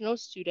international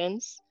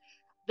students,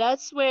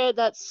 that's where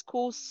that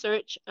school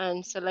search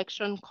and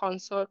selection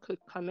consult could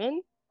come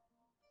in.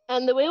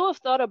 And the way we've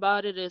thought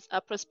about it is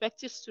our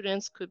prospective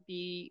students could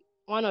be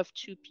one of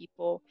two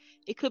people.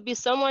 It could be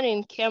someone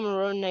in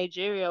Cameroon,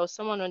 Nigeria, or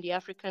someone on the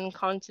African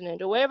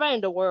continent, or wherever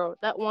in the world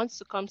that wants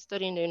to come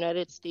study in the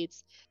United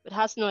States, but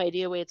has no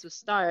idea where to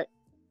start,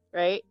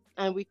 right?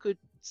 And we could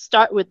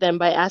start with them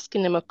by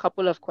asking them a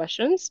couple of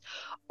questions.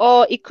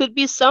 Or it could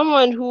be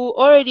someone who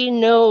already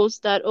knows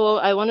that, oh,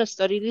 I want to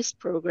study this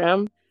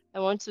program. I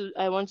want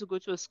to go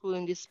to a school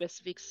in this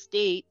specific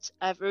state.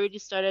 I've already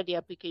started the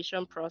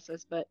application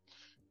process, but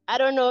I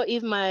don't know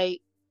if my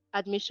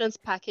admissions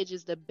package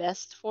is the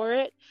best for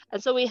it.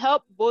 And so we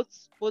help both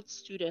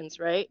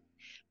students, right?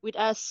 With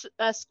a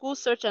school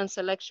search and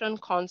selection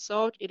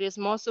consult, it is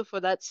more so for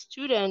that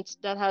student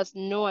that has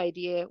no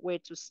idea where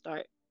to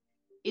start.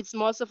 It's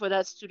more so for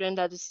that student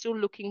that is still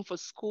looking for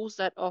schools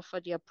that offer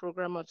their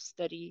program of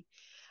study.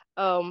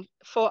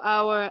 For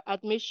our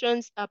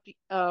admissions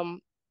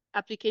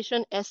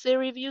application essay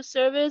review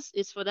service,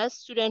 is for that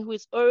student who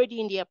is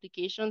already in the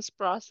applications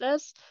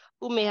process,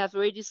 who may have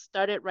already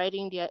started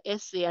writing their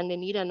essay and they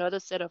need another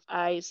set of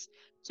eyes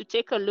to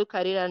take a look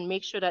at it and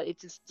make sure that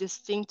it is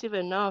distinctive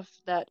enough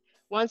that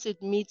once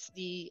it meets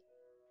the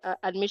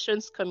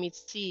admissions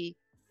committee,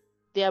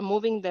 they are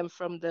moving them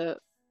from the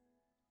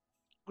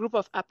group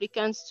of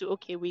applicants to,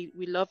 okay, we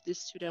love this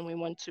student, we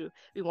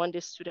want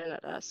this student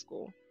at our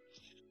school.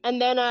 And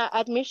then our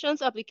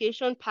admissions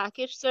application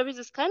package service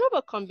is kind of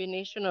a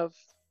combination of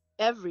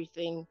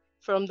everything,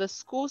 from the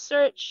school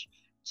search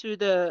to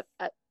the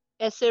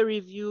essay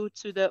review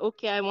to the,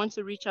 okay, I want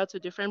to reach out to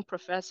different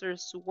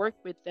professors to work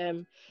with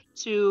them,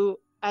 to,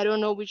 I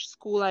don't know which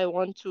school I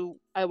want to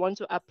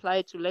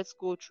apply to, let's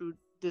go through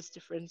these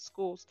different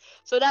schools.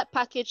 So that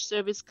package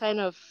service kind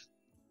of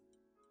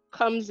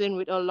comes in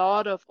with a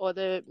lot of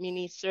other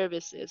mini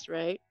services,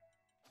 right?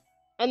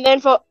 And then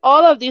for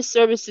all of these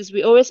services,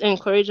 we always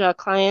encourage our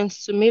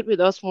clients to meet with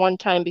us one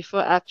time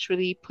before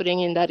actually putting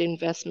in that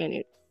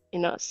investment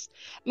in us.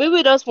 Meet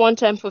with us one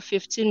time for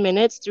 15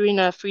 minutes during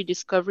our free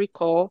discovery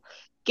call.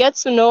 Get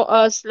to know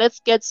us. Let's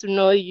get to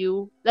know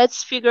you.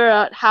 Let's figure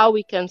out how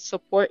we can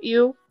support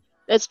you.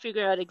 Let's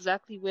figure out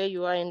exactly where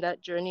you are in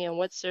that journey and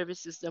what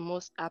service is the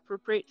most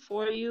appropriate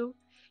for you.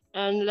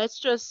 And let's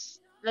just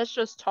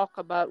talk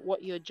about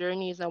what your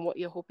journey is and what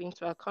you're hoping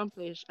to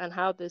accomplish and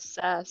how this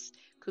SaaS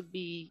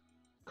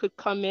could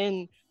come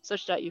in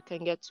such that you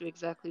can get to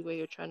exactly where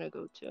you're trying to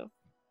go to.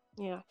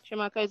 Yeah.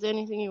 Chimaka, is there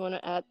anything you want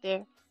to add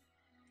there?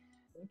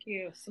 Thank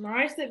you.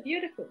 Summarized it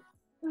beautifully.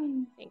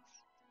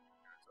 Thanks.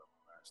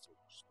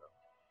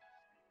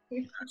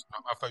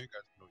 After you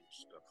guys know your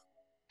stuff.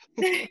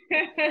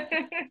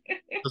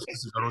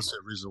 I don't see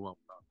a reason why I'm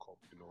not come,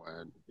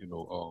 and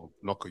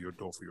knock on your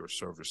door for your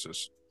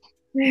services.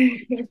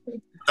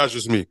 That's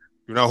just me.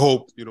 I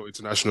hope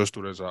international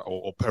students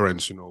or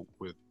parents,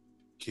 with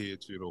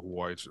kids, who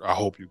are. I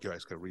hope you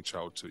guys can reach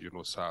out to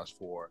SaaS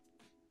for,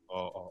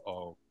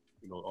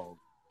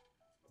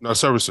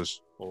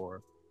 services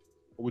or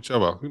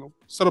whichever.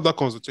 Set up that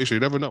consultation.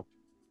 You never know.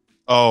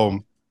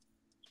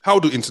 How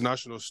do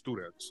international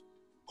students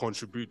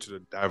contribute to the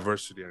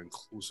diversity and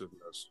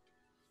inclusiveness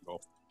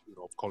of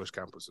college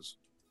campuses?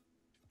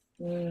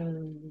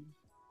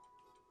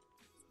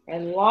 I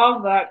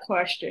love that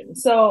question.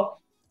 So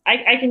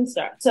I can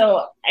start.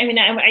 So I mean,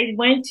 I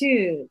went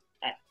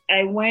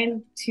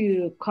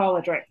to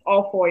college, right?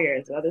 All 4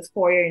 years. This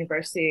 4-year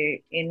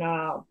university in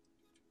a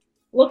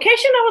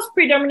location that was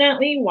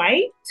predominantly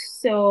white.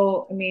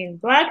 So I mean,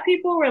 Black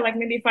people were like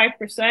maybe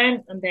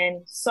 5%, and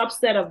then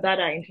subset of that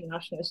are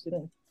international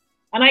students.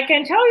 And I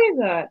can tell you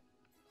that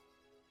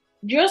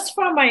just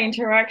from my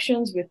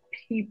interactions with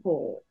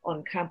people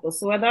on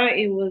campus, whether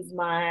it was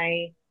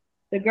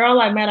the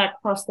girl I met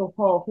across the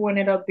hall who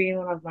ended up being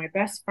one of my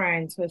best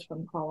friends who is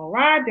from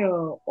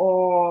Colorado,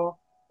 or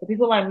the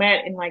people I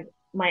met in like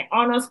my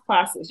honors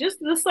classes,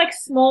 just like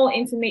small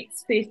intimate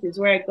spaces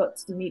where I got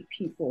to meet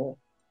people.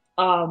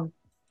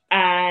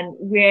 And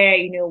where,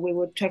 we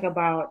would talk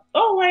about,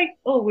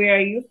 where are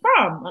you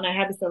from? And I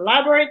had this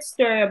elaborate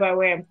story about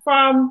where I'm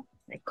from,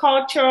 my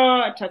culture.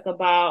 I talk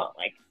about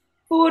like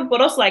food,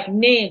 but also like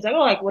names. I go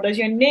like, what is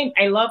your name?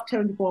 I love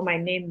telling people what my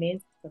name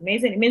means. It's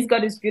amazing. It means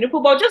God is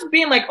beautiful. But just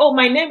being like, oh,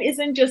 my name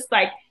isn't just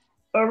like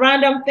a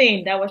random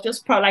thing that was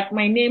just like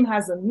my name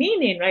has a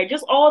meaning, right?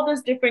 Just all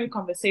those different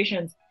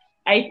conversations.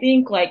 I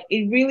think like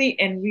it really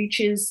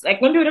enriches,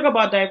 like when people talk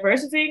about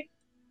diversity,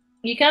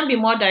 you can't be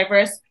more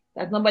diverse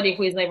than somebody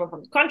who is not even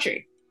from the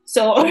country.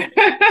 So it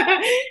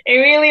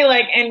really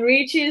like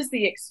enriches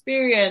the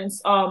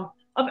experience of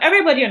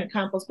everybody on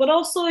campus, but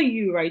also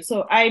you, right?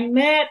 So I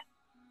met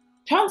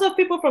tons of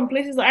people from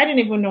places that I didn't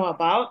even know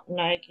about.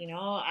 Like,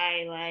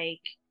 I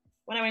like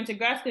when I went to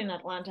grad school in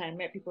Atlanta, I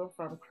met people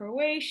from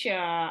Croatia,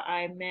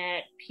 I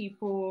met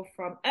people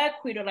from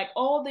Ecuador, like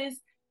all this.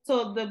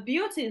 So the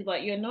beauty is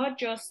that you're not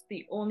just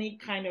the only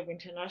kind of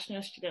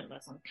international student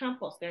that's on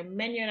campus. There are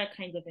many other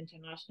kinds of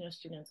international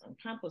students on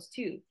campus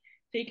too.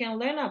 So you can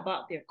learn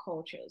about their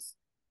cultures.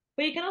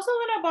 But you can also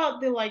learn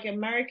about the like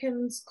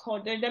Americans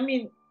culture. I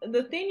mean,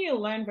 the thing you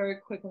learn very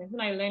quickly, when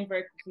I learned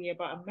very quickly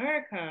about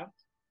America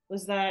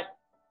was that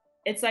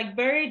it's like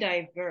very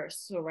diverse.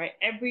 So, right,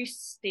 every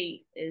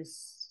state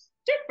is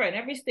different.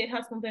 Every state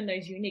has something that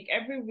is unique.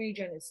 Every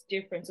region is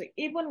different. So,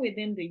 even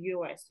within the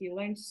US, you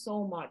learn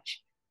so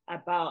much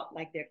about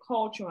like their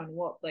culture and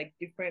what like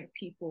different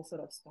people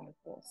sort of stand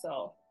for.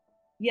 So,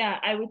 yeah,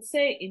 I would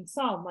say in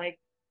some, like,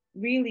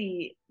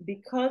 really,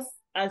 because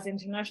as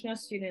international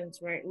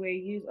students, right, we're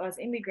used as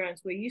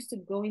immigrants, we're used to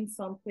going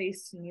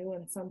someplace new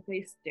and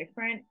someplace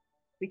different.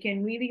 We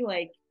can really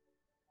like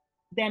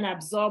then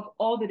absorb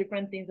all the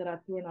different things that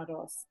are thrown at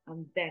us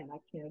and then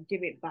like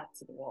give it back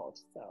to the world.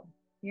 So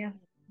yeah,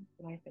 that's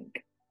what I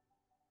think.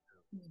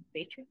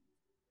 Beatrice?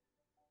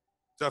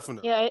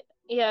 Definitely.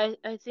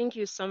 I think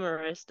you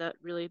summarized that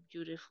really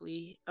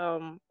beautifully.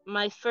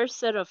 My first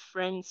set of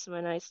friends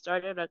when I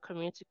started at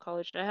community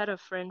college, I had a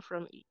friend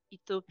from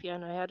Ethiopia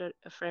and I had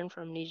a friend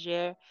from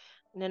Niger.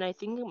 And then I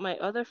think my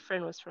other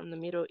friend was from the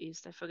Middle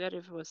East. I forget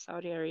if it was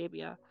Saudi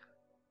Arabia.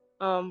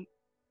 Um,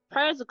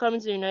 Prior to coming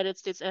to the United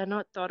States, I had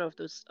not thought of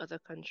those other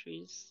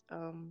countries.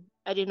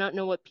 I did not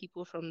know what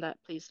people from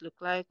that place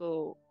looked like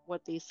or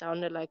what they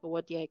sounded like or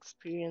what their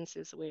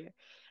experiences were.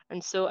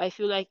 And so I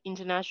feel like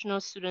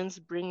international students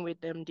bring with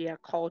them their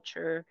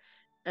culture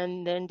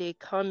and then they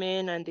come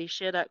in and they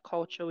share that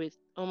culture with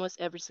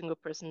almost every single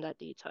person that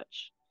they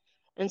touch.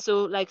 And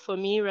so, like for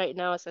me right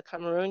now as a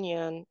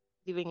Cameroonian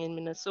living in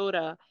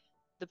Minnesota,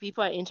 the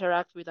people I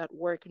interact with at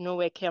work know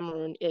where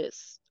Cameroon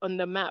is on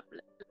the map.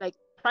 Like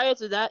prior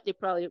to that, they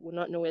probably would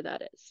not know where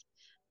that is.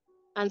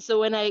 And so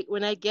when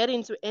I get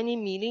into any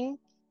meeting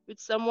with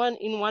someone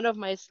in one of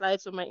my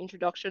slides of my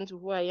introduction to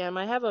who I am,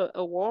 I have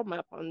a wall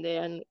map on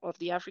there and of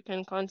the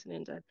African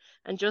continent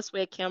and just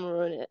where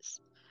Cameroon is.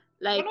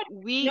 Like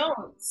we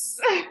Notes.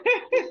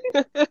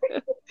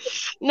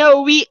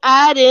 no, we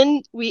add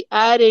in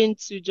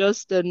to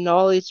just the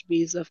knowledge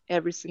base of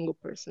every single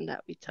person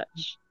that we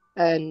touch.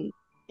 And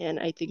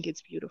I think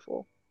it's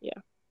beautiful. Yeah.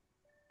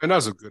 And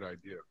that's a good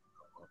idea.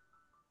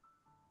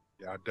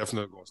 Yeah, I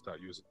definitely gonna start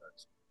using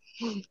that.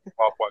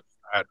 Pop up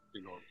at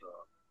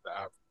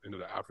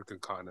the African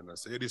continent and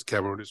say it is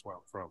Cameroon, this is where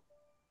I'm from.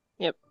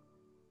 Yep.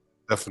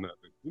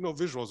 Definitely.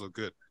 Visuals are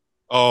good.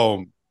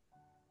 Um,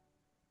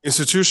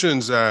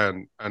 Institutions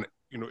and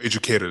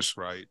educators,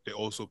 right? They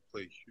also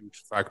play a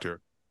huge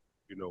factor,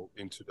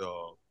 into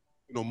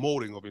the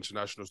molding of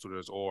international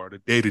students or the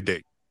day to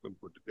day, the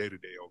day to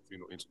day of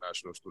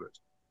international students.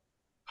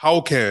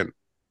 How can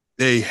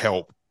they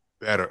help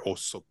better or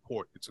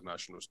support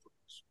international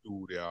students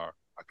through their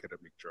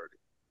academic journey?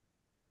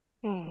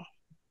 Hmm.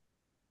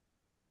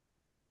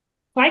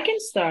 I can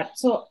start.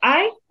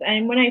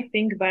 And when I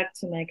think back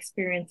to my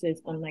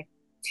experiences on like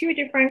two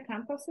different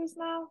campuses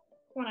now,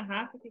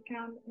 2.5 if you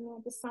count,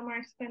 the summer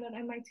I spent at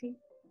MIT.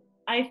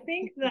 I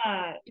think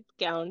that It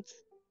counts.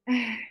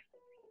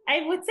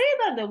 I would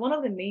say that one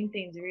of the main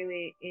things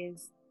really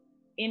is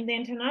in the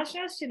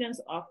international students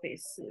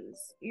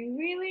offices, you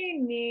really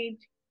need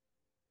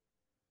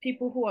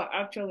people who are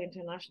actual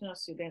international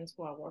students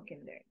who are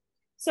working there.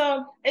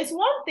 So it's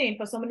one thing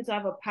for somebody to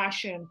have a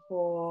passion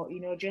for,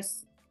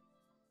 just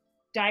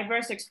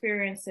diverse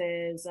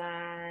experiences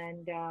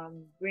and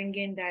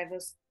bringing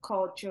diverse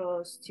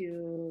cultures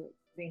to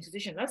the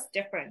institution. That's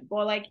different.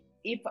 But like,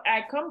 if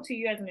I come to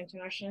you as an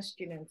international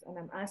student and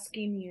I'm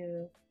asking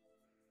you,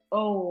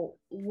 oh,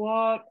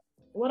 what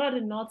are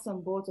the nuts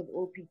and bolts of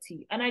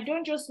OPT? And I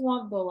don't just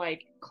want the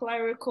like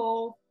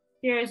clerical,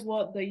 here's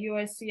what the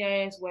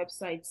USCIS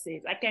website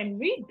says. I can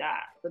read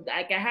that, but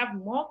I can have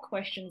more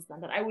questions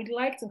than that. I would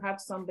like to have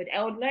somebody,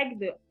 I would like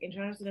the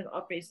international student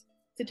office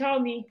to tell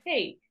me,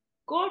 hey,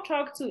 go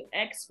talk to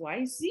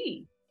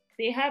XYZ.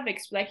 They have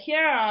like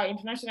here are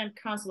international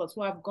counselors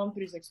who have gone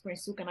through this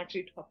experience who can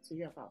actually talk to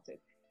you about it.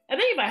 I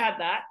think if I had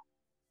that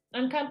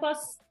on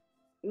campus,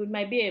 it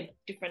might be a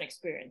different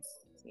experience.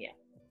 Yeah.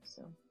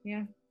 So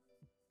yeah.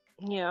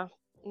 Yeah.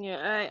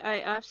 Yeah,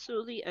 I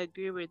absolutely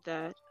agree with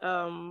that.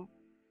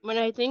 When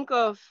I think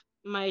of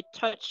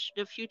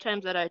the few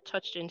times that I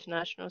touched the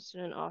international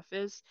student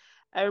office,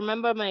 I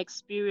remember my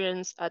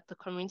experience at the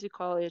community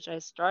college I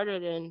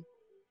started in.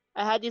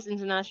 I had this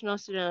international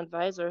student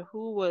advisor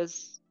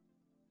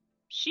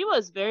she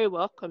was very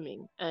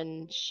welcoming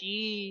and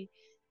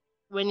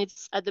when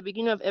it's at the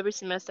beginning of every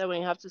semester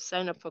when you have to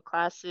sign up for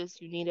classes,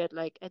 you needed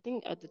like I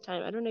think at the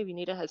time, I don't know if you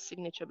needed her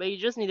signature, but you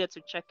just needed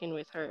to check in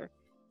with her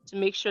to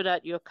make sure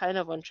that you're kind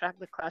of on track.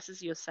 The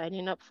classes you're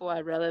signing up for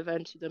are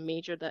relevant to the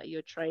major that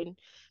you're trying.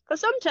 Because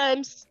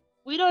sometimes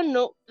we don't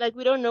know, like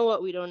we don't know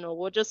what we don't know.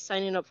 We're just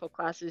signing up for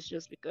classes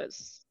just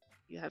because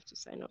you have to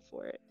sign up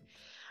for it.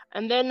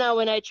 And then now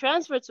when I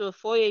transferred to a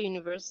four-year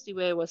university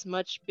where it was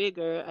much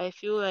bigger, I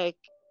feel like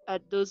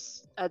at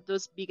those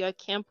bigger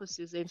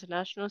campuses, the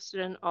international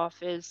student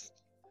office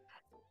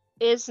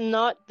is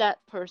not that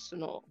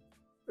personal,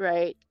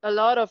 right? A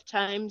lot of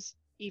times,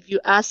 if you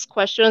ask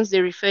questions,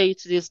 they refer you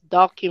to this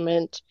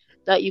document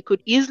that you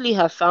could easily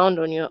have found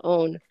on your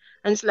own.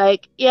 And it's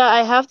like, yeah,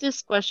 I have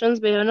these questions,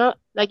 but you're not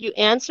like you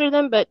answer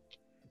them, but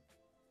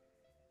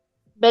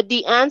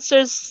the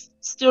answers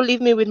still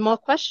leave me with more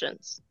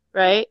questions,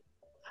 right?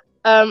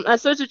 And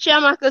so to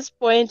Chiamaka's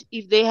point,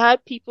 if they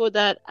had people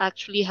that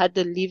actually had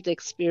the lived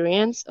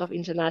experience of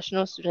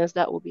international students,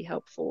 that would be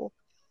helpful.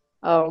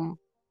 Um,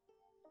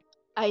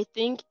 I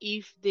think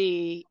if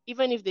they,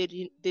 even if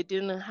they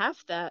didn't have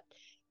that,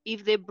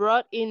 if they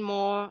brought in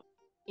more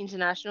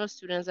international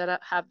students that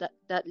have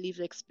that lived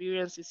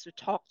experiences to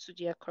talk to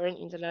their current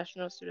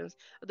international students,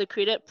 or they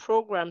created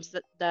programs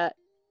that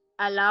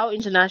allow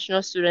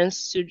international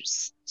students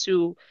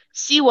to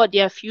see what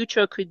their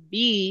future could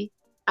be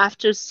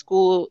after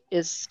school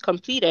is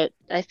completed,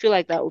 I feel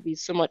like that would be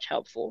so much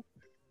helpful.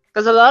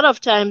 Because a lot of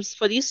times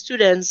for these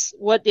students,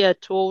 what they are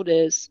told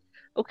is,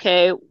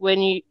 okay,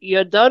 when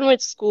you're done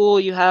with school,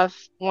 you have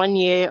 1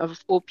 year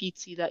of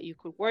OPT that you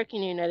could work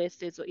in the United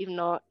States, or if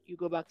not, you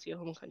go back to your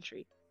home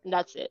country. And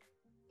that's it,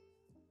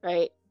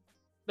 right?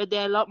 But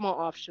there are a lot more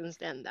options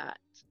than that.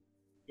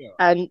 Yeah.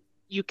 And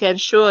you can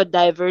show a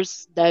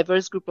diverse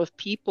group of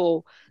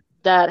people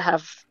that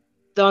have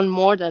done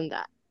more than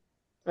that,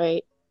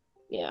 right?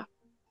 Yeah.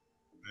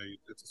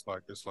 It's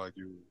like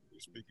you're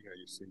speaking and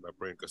you see my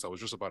brain because I was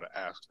just about to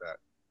ask that.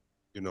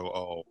 You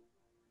know,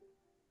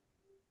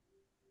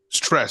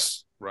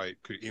 stress, right,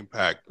 could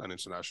impact an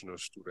international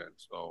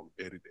student's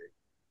day to day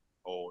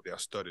or their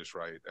studies,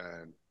 right,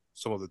 and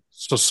some of the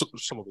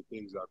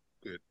things that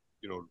could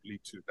lead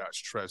to that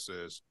stress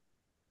is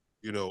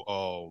you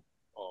know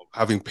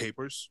having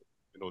papers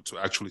to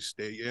actually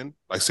stay in,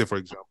 like say for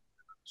example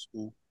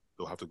school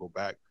they'll have to go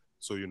back,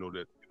 so that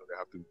they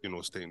have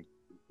to stay in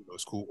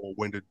school, or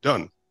when they're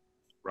done,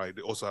 right,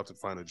 they also have to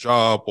find a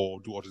job or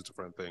do all these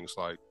different things.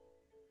 Like,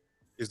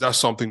 is that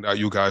something that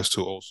you guys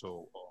to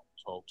also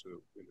talk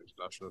to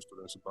international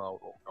students about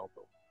or help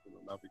them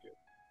navigate?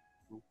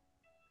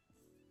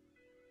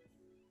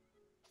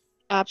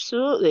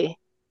 Absolutely.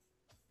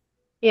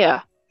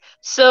 Yeah.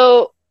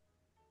 So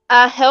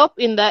our help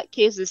in that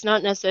case is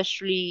not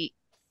necessarily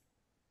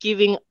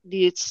giving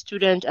the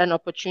student an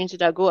opportunity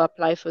to go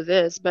apply for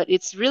this, but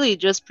it's really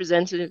just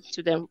presenting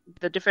to them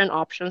the different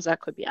options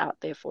that could be out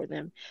there for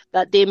them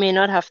that they may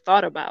not have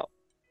thought about,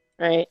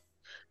 right?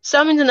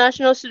 Some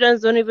international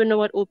students don't even know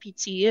what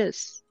OPT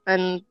is.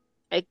 And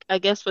I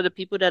guess for the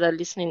people that are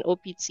listening,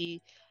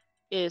 OPT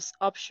is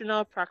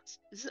optional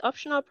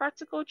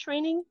practical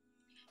training.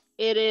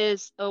 It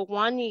is a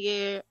 1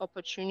 year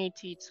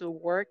opportunity to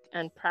work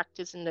and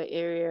practice in the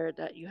area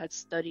that you had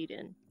studied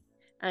in.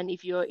 And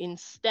if you're in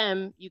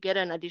STEM, you get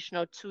an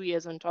additional 2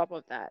 years on top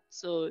of that.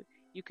 So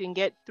you can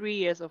get 3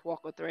 years of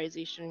work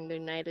authorization in the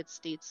United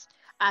States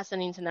as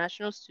an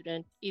international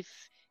student if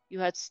you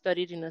had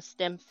studied in a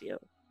STEM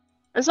field.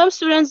 And some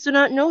students do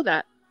not know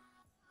that,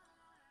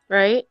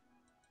 right?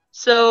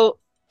 So,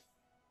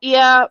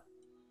 yeah,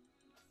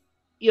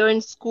 you're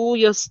in school,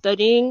 you're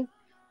studying,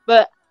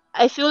 but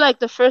I feel like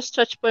the first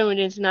touch point with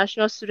the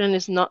international student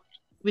is not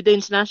with the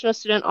international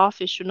student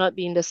office should not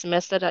be in the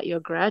semester that you're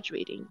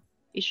graduating.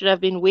 It should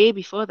have been way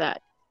before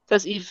that.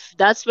 Because if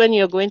that's when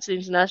you're going to the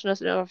international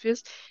student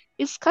office,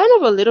 it's kind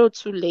of a little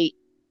too late.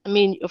 I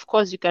mean, of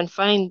course, you can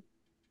find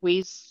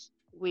ways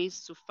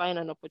to find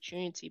an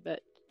opportunity,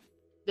 but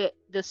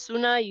the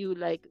sooner you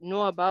like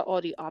know about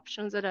all the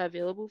options that are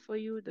available for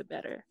you, the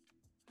better.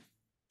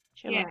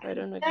 Yeah, Chiamaka, I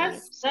don't know if you wanted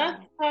to say that's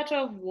anything. part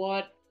of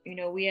what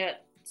we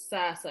at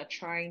SAS are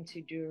trying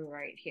to do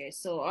right here.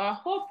 So our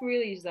hope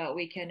really is that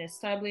we can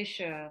establish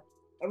a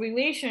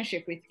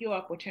relationship with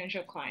your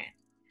potential client,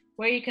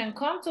 where you can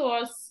come to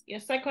us your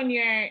second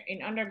year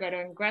in undergrad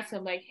or in grad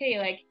school, like, hey,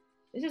 like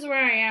this is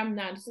where I am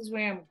now, this is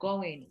where I'm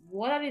going.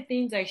 What are the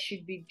things I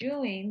should be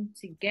doing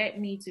to get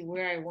me to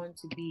where I want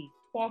to be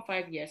 4 or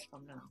 5 years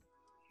from now?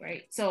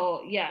 Right.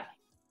 So yeah,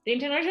 the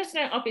international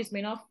student office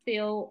may not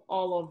fill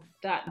all of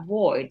that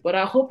void, but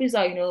our hope is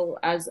that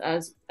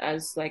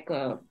as like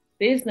a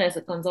business,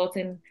 a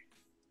consulting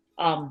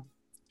um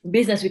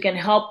business, we can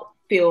help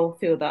fill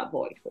that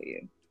void for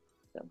you.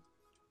 So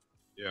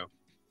Yeah.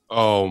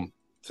 Um,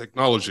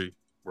 Technology,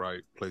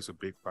 right, plays a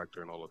big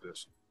factor in all of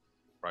this,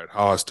 right?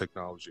 How has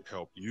technology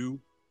helped you,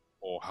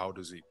 or how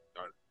does it,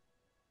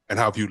 and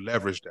how have you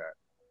leveraged that,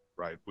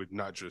 right, with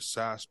not just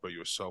SAS but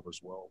yourself as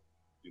well,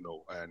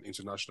 and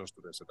international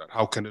students at that?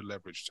 How can they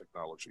leverage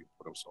technology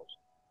for themselves?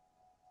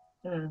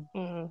 mm.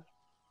 Mhm.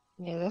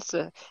 Yeah,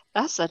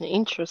 that's an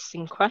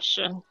interesting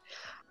question.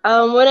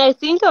 When I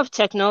think of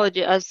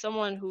technology as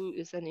someone who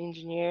is an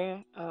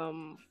engineer,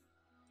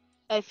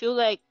 I feel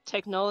like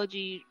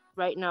technology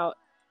right now,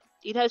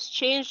 it has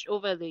changed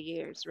over the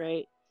years,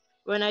 right?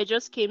 when I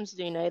just came to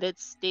the United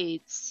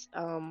States,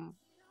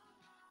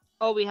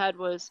 all we had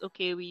was,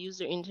 okay, we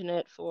used the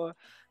internet for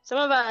some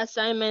of our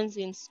assignments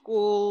in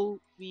school.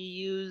 We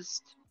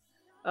used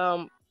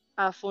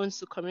our phones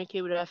to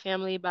communicate with our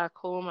family back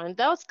home, and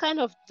that was kind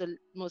of the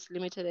most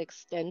limited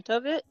extent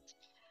of it.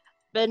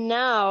 But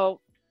now,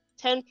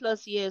 10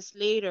 plus years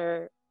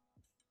later,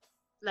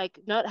 like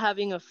not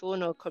having a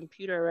phone or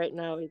computer right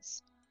now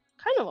is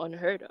kind of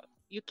unheard of.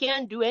 You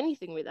can't do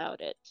anything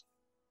without it.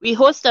 We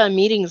host our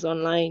meetings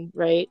online,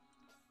 right?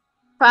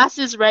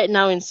 Classes right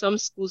now in some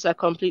schools are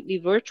completely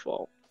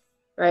virtual,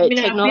 I right?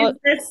 mean,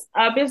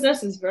 our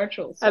business is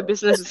virtual, Our so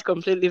business is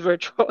completely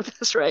virtual.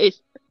 That's right.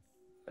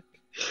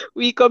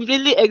 We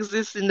completely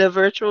exist in the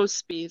virtual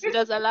space. It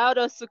has allowed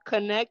us to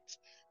connect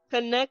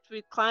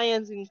with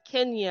clients in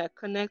Kenya,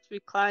 connect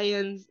with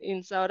clients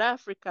in South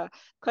Africa,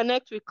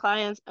 connect with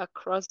clients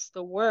across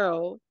the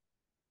world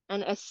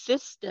and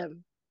assist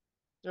them,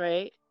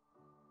 right?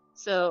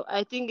 So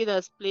I think it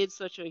has played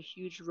such a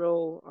huge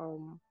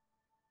role.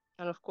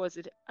 And of course,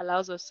 it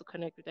allows us to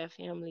connect with our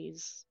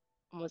families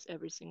almost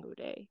every single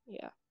day.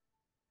 Yeah.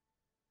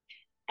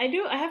 I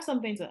have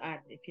something to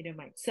add, if you don't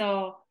mind.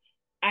 So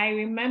I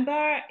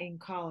remember in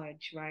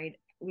college, right?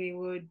 We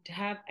would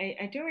have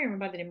I don't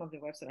remember the name of the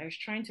website. I was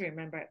trying to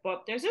remember it,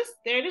 but there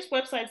are just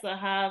websites that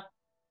have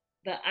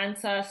the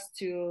answers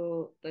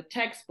to the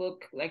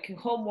textbook, like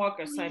homework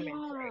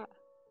assignments, right? Yeah.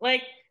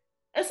 Like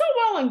it's all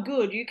well and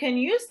good. You can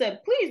use them.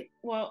 Please,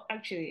 well,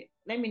 actually,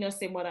 let me not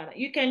say more than that.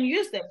 You can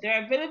use them.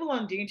 They're available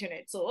on the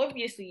internet. So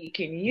obviously you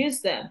can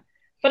use them.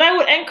 But I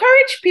would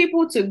encourage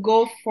people to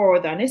go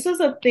further. And this is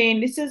a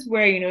thing, this is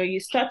where you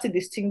start to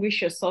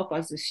distinguish yourself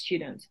as a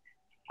student.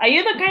 Are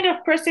you the kind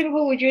of person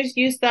who would just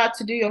use that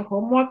to do your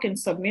homework and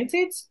submit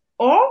it?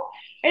 Or are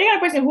you the kind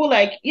of person who,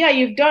 like, yeah,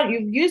 you've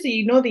used it,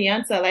 you know the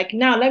answer. Like,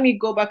 now let me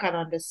go back and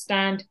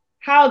understand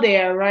how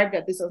they arrived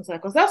at this answer.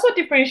 Because that's what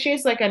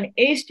differentiates like an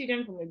A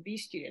student from a B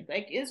student.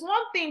 Like, it's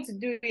one thing to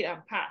do it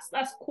and pass.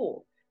 That's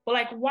cool. But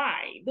like,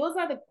 why? Those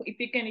are the if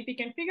you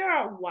can figure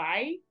out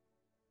why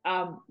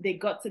they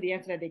got to the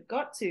answer that they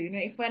got to.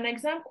 If an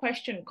exam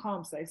question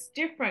comes that's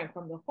different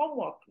from the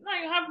homework,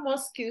 now you have more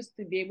skills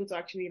to be able to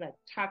actually like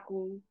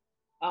tackle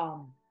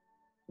um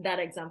that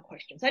exam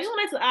question. So I just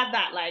wanted to add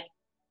that, like,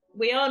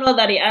 we all know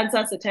that the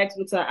answers to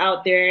textbooks are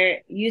out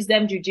there. Use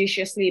them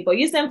judiciously, but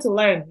use them to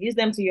learn. Use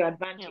them to your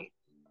advantage.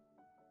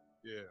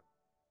 Yeah,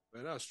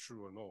 man, that's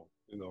true and all.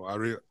 I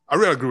really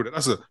agree with it.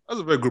 That's a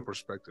very good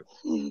perspective.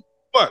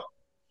 But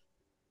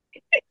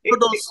for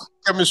those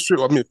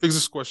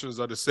physics questions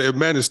that they say a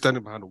man is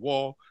standing behind the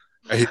wall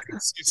and he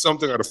can see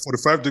something at a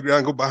 45-degree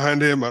angle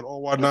behind him and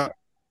all whatnot.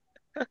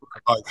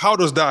 Like, how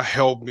does that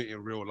help me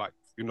in real life?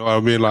 You know what I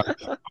mean? Like,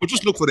 I would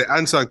just look for the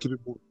answer and keep it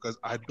moving because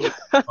I don't.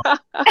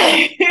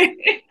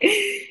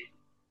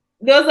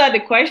 Those are the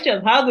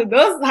questions. How do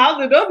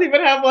those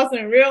even help us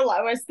in real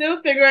life? We're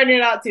still figuring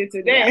it out till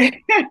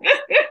today.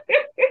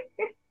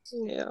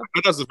 Yeah.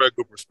 That's a very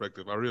good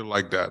perspective. I really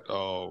like that.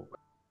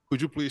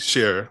 Could you please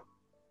share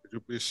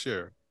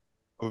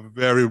a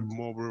very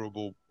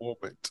memorable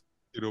moment,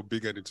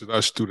 being an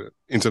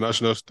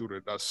international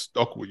student that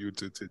stuck with you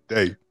to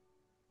today,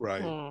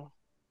 right?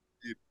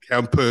 Be it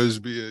campus,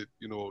 be it,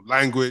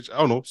 language, I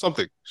don't know,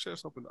 something. Share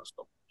something that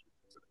stuck with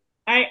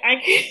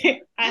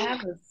you I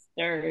have a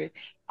story.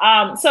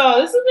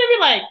 So this is maybe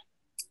like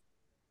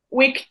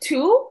week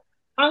 2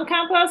 on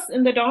campus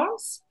in the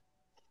dorms.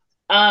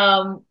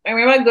 I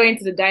remember going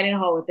to the dining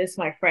hall with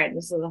my friend.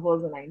 This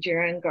was a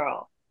Nigerian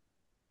girl.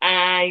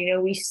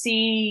 And we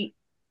see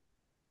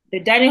the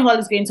dining hall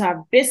is going to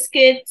have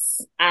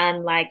biscuits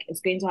and like it's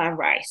going to have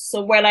rice.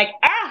 So we're like,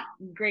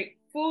 great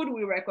food,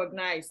 we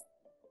recognize.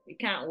 We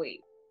can't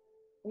wait.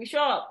 We show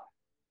up.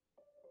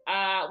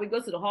 We go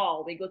to the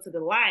hall, we go to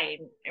the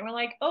line, and we're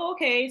like, oh,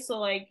 okay, so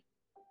like,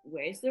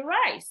 where's the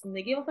rice? And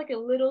they give us like a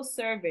little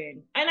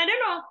serving. And I don't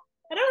know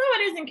how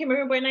it is in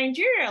Cameroon, but in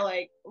Nigeria,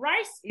 like,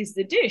 rice is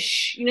the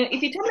dish.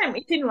 If you tell me I'm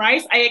eating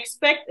rice, I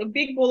expect a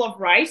big bowl of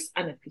rice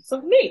and a piece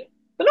of meat.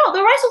 But no,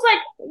 the rice was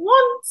like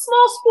one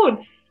small spoon.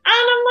 And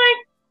I'm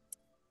like,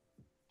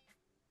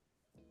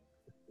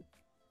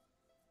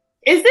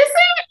 is this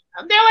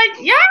it? They're like,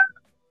 yeah,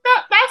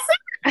 that's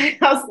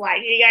it. I was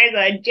like, you guys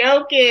are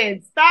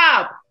joking.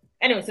 Stop.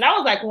 Anyway, so that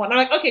was like one. I'm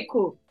like, okay,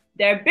 cool.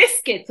 They're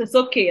biscuits. It's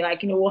okay.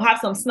 Like, we'll have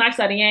some snacks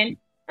at the end.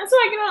 And so,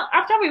 like,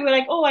 after we were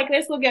like, oh, like,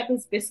 let's go get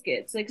these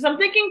biscuits. Like, because I'm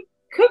thinking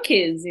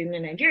cookies in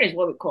Nigeria is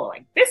what we call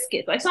like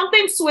biscuits, like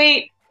something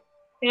sweet,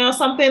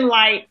 something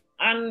light.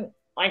 And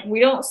like, we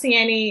don't see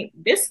any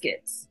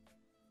biscuits.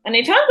 And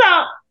it turns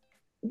out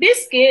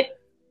biscuit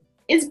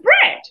is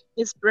bread.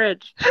 It's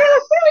bread.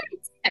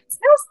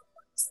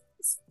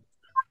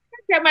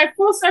 Get my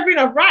full serving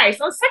of rice.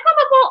 And second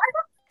of all, I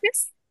don't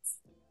this.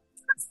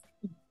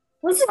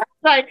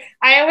 Like,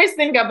 I always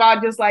think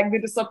about just like the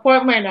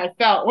disappointment I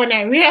felt when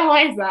I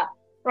realized that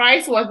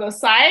rice was a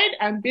side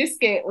and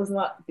biscuit was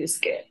not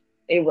biscuit.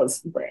 It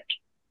was bread.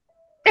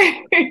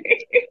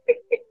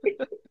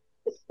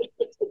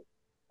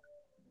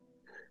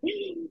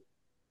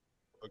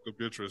 Dr.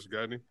 Beatrice,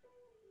 got any?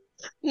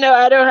 No,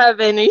 I don't have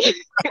any.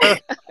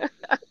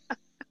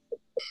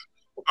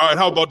 All right,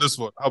 how about this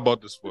one? How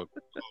about this one?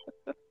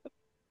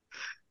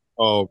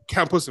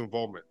 Campus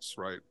involvements,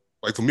 right?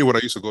 Like for me, when I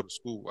used to go to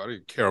school, I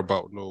didn't care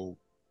about no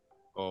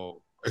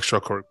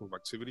extracurricular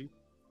activity.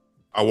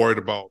 I worried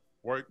about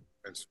work,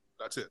 and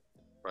that's it,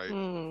 right?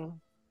 Hmm.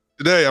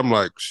 Today, I'm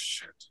like,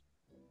 shit.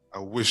 I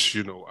wish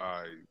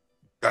I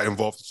got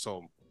involved in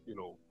some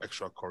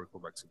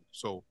extracurricular activity.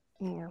 So,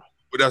 Yeah.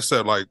 with that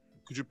said, like,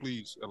 could you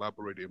please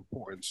elaborate the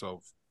importance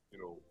of you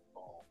know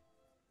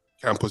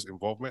campus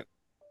involvement,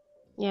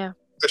 Yeah.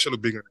 especially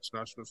being an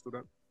international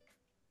student?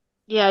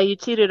 Yeah, you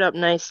teed it up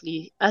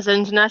nicely. As an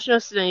international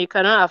student, you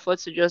cannot afford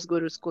to just go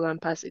to school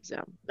and pass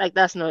exam. Like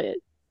that's not it.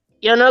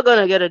 You're not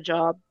gonna get a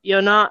job.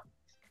 You're not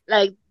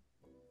like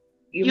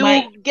You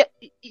might.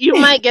 you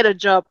might get a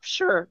job,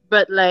 sure,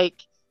 but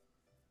like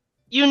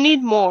you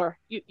need more.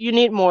 You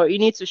need more. You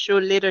need to show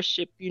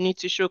leadership. You need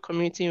to show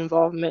community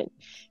involvement.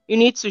 You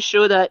need to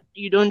show that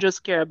you don't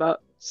just care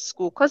about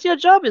school because your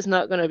job is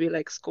not going to be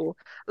like school.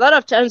 A lot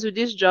of times with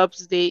these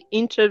jobs, they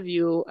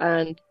interview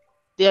and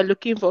they're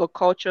looking for a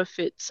culture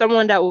fit,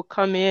 someone that will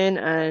come in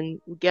and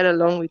get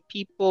along with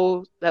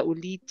people, that will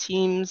lead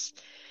teams,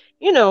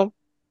 you know.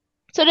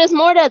 So there's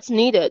more that's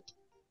needed.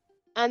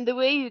 And the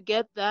way you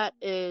get that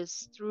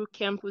is through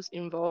campus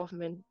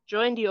involvement.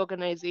 Join the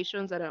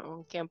organizations that are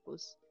on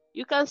campus.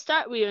 You can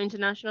start with your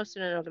international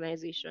student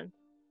organization.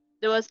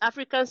 There was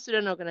African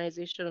student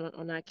organization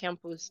on our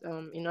campus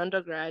in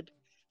undergrad.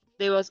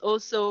 There was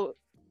also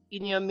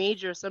in your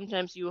major,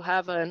 sometimes you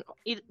have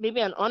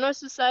maybe an honor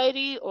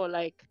society or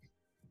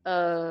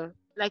uh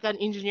like an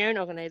engineering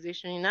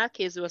organization. In that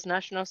case, it was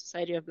National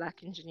Society of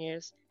Black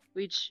Engineers,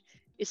 which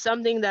is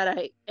something that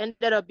I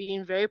ended up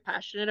being very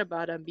passionate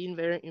about and being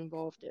very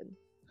involved in.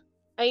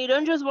 And you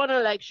don't just want to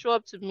like show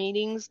up to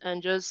meetings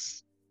and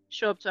just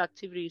show up to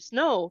activities.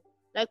 No,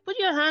 like put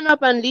your hand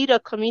up and lead a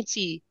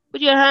committee.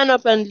 Put your hand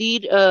up and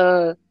lead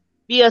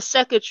be a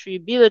secretary,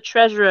 be the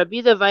treasurer,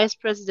 be the vice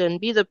president,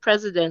 be the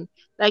president.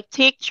 Like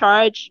take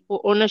charge or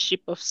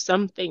ownership of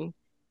something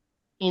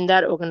in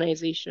that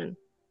organization.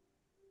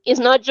 It's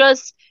not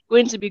just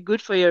going to be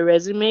good for your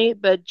resume,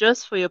 but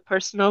just for your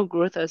personal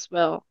growth as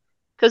well.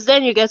 Because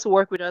then you get to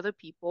work with other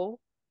people,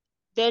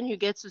 then you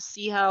get to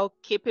see how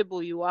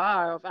capable you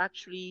are of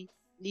actually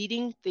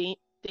leading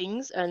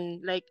things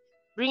and like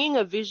bringing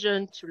a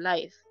vision to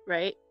life,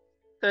 right?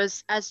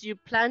 Because as you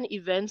plan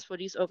events for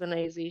these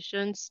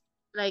organizations,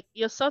 like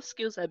your soft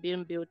skills are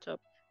being built up.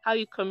 How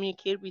you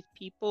communicate with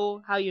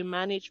people, how you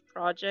manage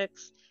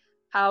projects,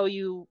 how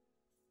you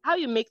how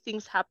you make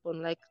things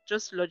happen, like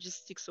just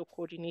logistics or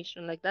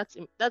coordination. Like that's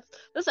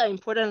those are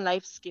important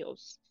life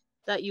skills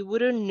that you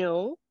wouldn't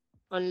know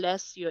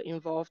unless you're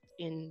involved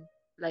in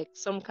like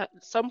some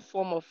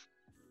form of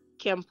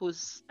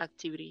campus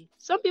activity.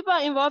 Some people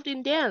are involved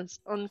in dance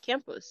on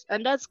campus,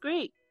 and that's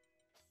great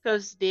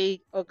because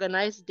they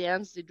organize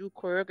dance, they do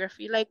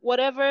choreography, like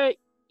whatever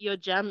your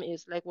jam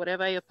is, like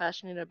whatever you're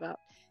passionate about,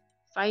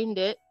 find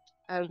it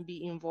and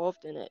be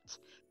involved in it.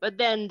 But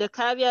then the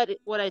caveat,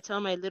 what I tell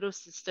my little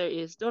sister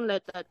is don't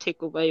let that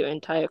take over your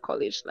entire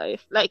college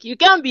life. Like you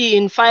can't be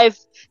in five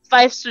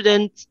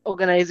student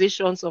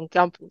organizations on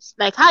campus.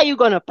 Like how are you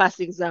gonna pass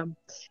exam?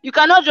 You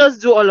cannot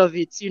just do all of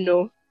it.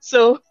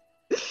 So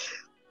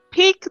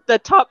pick the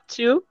top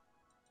two,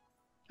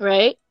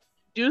 right?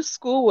 Do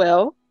school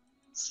well,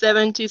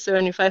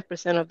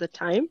 75% of the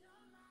time,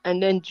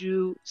 and then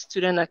do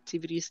student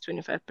activities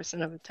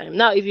 25% of the time.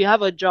 Now, if you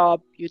have a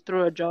job, you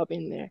throw a job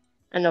in there.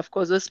 And of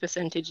course, those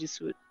percentages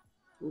will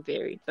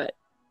vary, but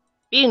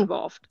be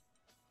involved.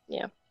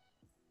 Yeah.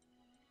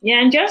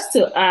 Yeah, and just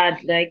to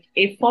add, like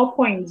a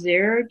 4.0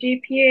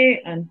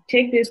 GPA, and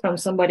take this from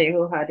somebody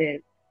who had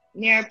a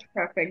near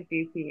perfect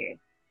GPA.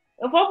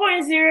 A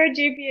 4.0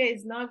 GPA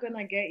is not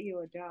gonna get you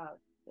a job.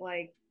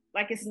 Like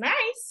it's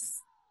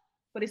nice,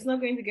 but it's not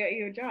going to get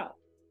you a job.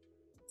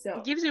 It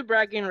So gives you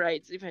bragging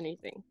rights, if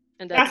anything.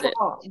 And that's that's it.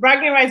 all.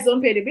 Bragging rights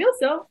don't pay the bills,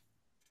 so.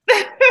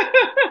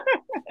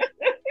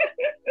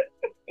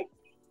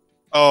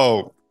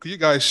 Oh, could you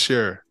guys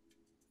share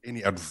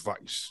any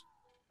advice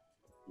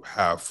you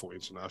have for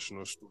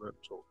international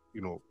students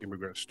or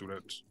immigrant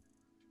students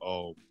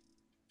um,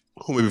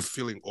 who may be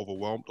feeling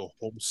overwhelmed or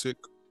homesick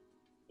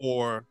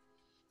or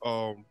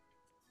um,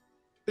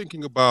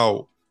 thinking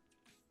about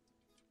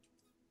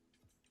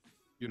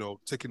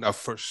taking that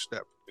first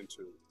step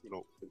into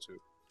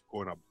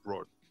going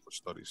abroad for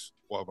studies?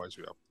 What advice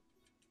do you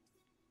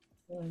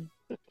have?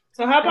 Mm.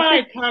 So how I about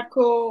I think,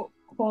 tackle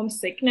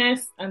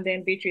homesickness and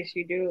then Beatrice,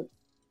 you do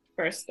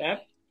first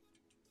step?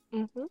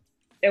 mhm.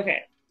 Okay.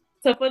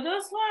 So for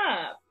those who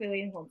are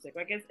feeling homesick,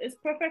 like it's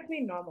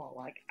perfectly normal.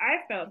 Like I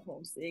felt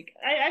homesick.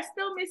 I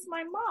still miss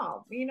my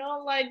mom.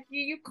 Like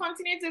you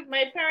continue to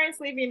my parents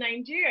live in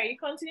Nigeria. You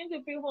continue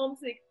to feel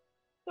homesick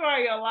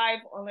throughout your life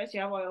unless you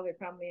have all of your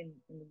family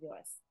in the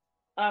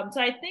US.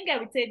 So I think I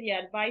would say the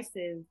advice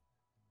is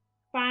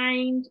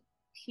find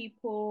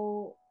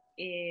people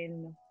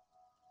in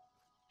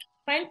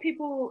find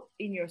people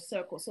in your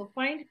circle. So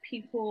find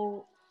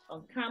people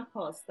on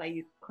campus that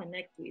you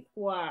connect with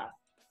who are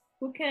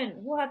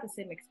who had the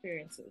same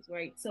experiences,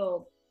 right?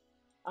 So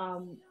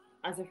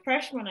as a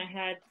freshman I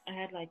had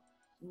like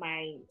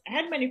I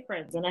had many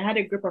friends and I had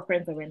a group of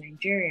friends that were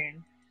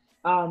Nigerian.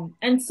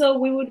 And so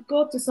we would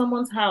go to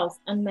someone's house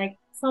and like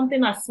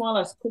something as small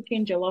as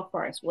cooking jollof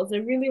rice was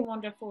a really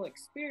wonderful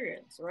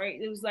experience,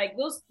 right? It was like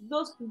those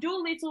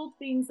do little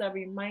things that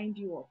remind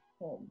you of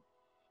home.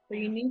 So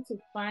you need to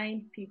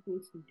find people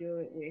to do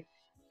it with.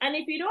 And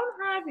if you don't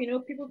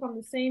have, people from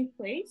the same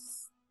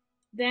place,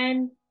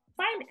 then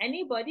find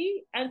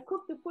anybody and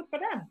cook the food for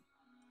them.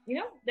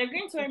 They're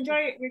going to enjoy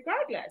it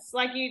regardless.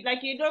 Like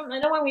you don't. I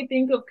know when we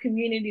think of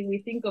community, we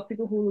think of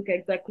people who look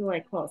exactly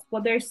like us,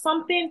 but there's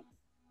something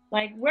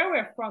like where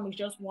we're from is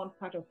just one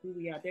part of who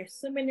we are. There's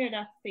so many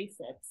other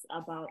facets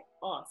about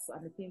us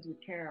and the things we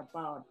care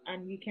about,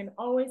 and you can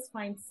always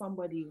find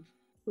somebody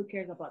who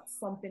cares about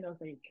something else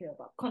that you care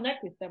about.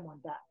 Connect with them on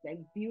that, like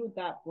build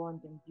that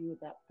bond and build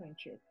that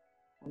friendship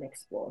and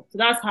explore. So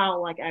that's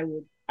how like I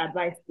would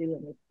advise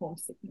dealing with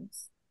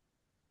homesickness.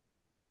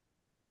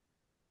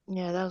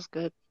 Yeah, that was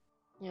good.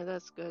 Yeah,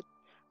 that's good.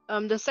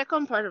 The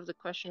second part of the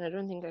question, I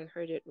don't think I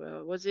heard it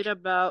well. Was it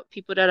about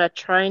people that are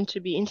trying to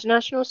be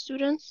international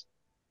students?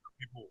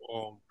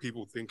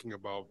 People thinking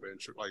about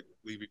venture, like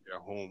leaving their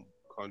home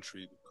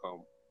country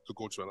to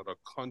go to another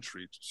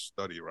country to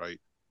study, right?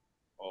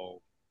 Um,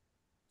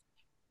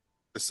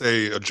 let's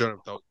say a journey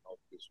without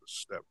this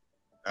first step,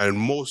 and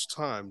most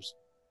times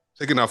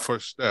taking that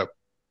first step,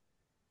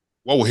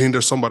 what will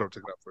hinder somebody from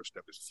taking that first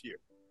step is fear,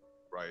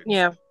 right?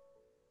 Yeah,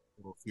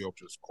 Fear of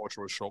just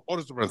cultural shock, all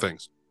these different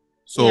things.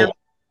 So, yeah.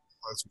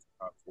 that's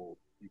for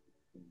people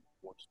who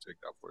want to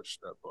take that first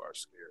step but are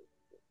scared.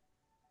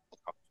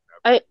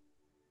 I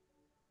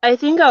I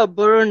think I'll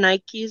borrow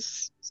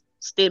Nike's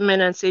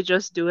statement and say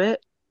just do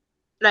it.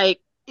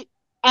 Like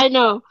I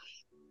know,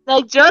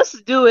 like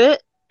just do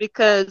it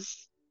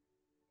because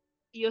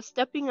you're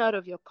stepping out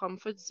of your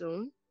comfort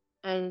zone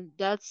and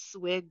that's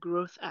where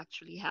growth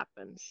actually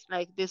happens.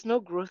 Like there's no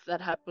growth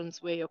that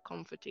happens where you're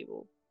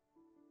comfortable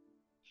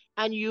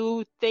and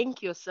you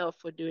thank yourself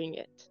for doing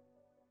it,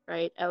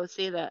 right? I would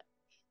say that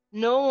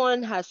no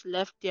one has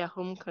left their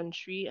home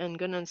country and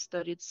gone and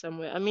studied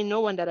somewhere. I mean, no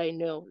one that I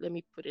know, let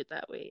me put it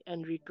that way,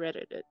 and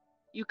regretted it.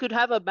 You could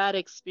have a bad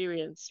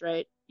experience,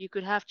 right? You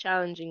could have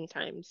challenging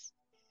times,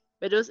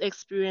 but those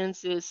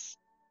experiences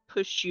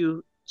push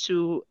you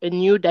to a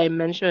new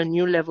dimension, a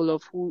new level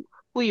of who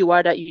you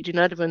are that you did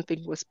not even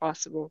think was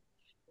possible.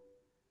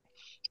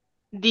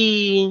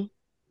 The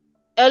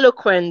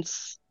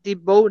eloquence, the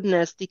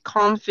boldness, the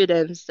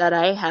confidence that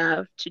I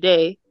have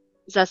today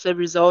is as a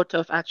result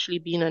of actually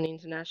being an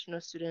international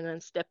student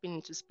and stepping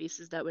into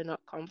spaces that were not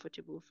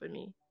comfortable for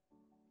me.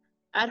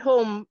 At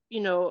home,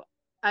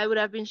 I would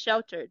have been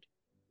sheltered,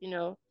 you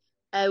know,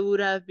 I would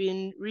have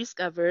been risk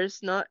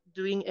averse, not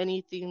doing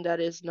anything that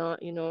is not,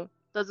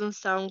 doesn't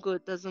sound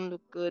good, doesn't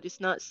look good,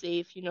 it's not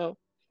safe.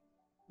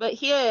 But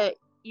here,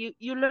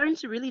 you learn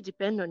to really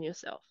depend on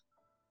yourself.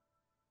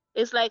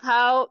 It's like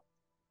how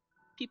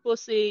people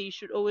say you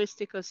should always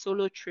take a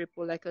solo trip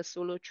or like a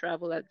solo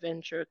travel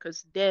adventure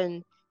because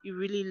then you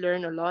really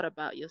learn a lot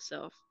about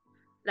yourself.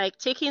 Like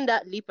taking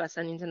that leap as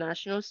an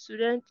international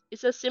student,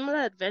 it's a similar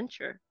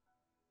adventure.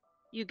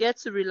 You get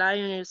to rely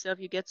on yourself,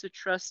 you get to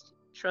trust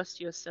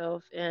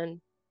yourself,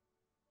 and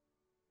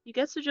you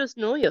get to just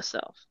know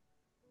yourself.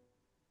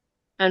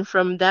 And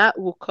from that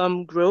will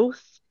come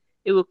growth.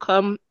 It will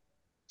come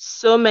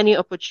so many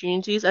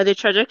opportunities, and the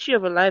trajectory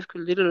of a life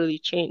could literally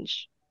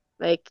change.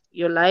 Like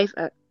your life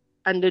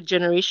and the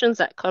generations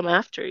that come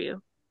after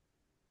you.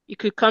 You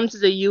could come to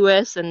the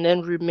US and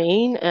then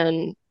remain,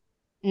 and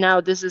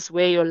now this is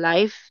where your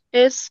life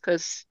is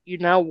because you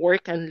now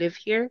work and live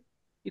here.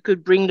 You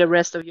could bring the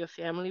rest of your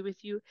family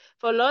with you.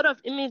 For a lot of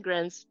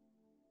immigrants,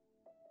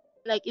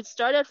 like it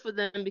started for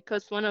them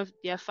because one of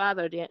their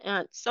father, their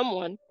aunt,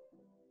 someone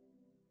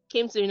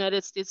came to the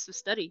United States to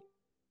study.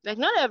 Like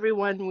not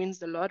everyone wins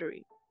the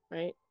lottery,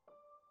 right?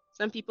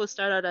 Some people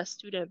start out as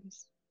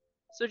students.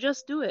 So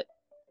just do it.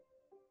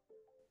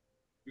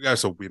 You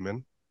guys are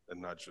women,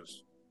 and not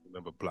just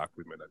remember Black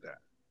women at that.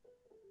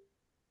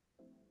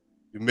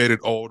 You made it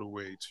all the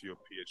way to your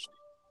PhD.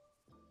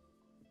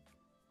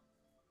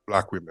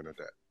 Black women at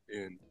that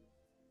in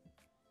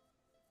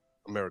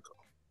America.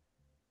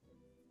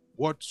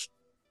 What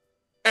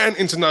and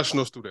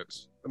international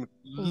students.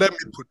 Let me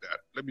put that.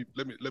 Let me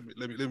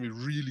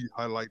really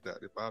highlight that.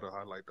 If I had to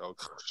highlight that,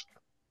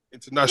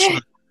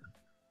 international,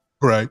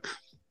 right?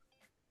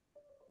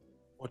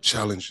 What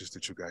challenges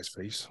did you guys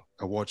face,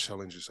 and what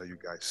challenges are you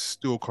guys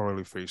still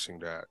currently facing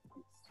that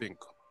you think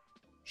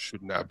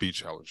should not be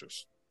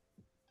challenges?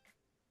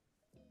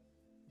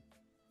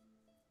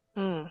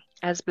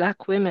 As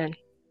Black women.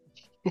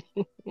 I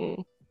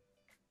Yes.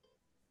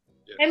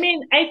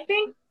 mean, I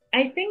think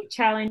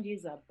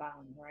challenges are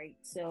bound, right?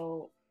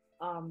 So,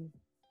 um,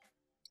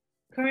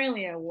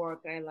 currently at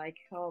work, I like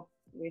help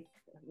with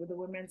the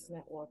women's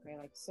network. I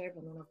like serve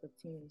on one of the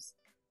teams.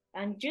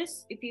 And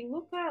just if you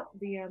look at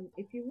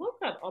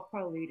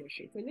upper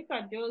leadership, if you look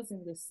at those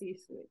in the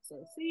C-suite,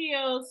 so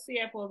CEOs,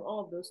 CFOs,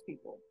 all of those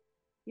people,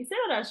 you said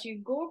that as you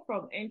go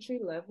from entry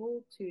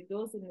level to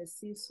those in the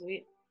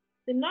C-suite,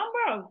 the number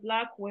of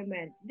Black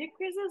women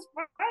decreases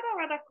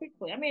rather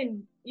quickly. I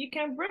mean, you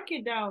can break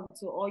it down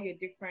to all your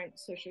different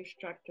social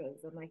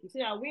structures. And like you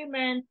said,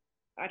 women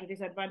are at a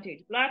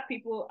disadvantage. Black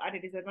people are at a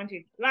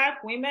disadvantage.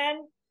 Black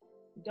women,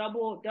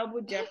 double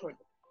jeopardy.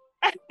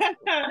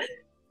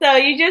 So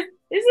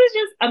this is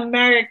just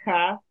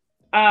America.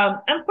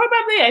 And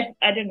probably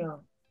I don't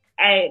know.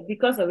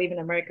 Because I live in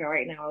America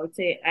right now, I would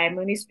say I'm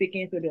only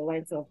speaking through the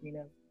lens of,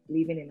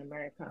 living in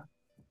America.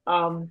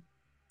 Um,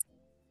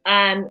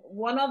 and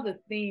one of the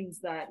things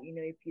that,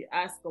 if you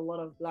ask a lot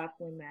of Black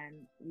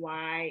women,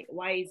 why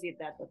is it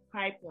that the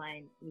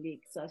pipeline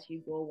leaks as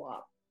you go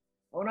up?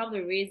 One of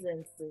the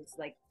reasons is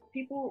like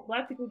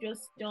Black people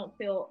just don't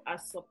feel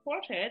as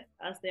supported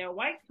as their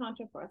white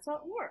counterparts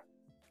at work.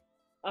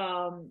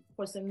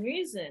 For some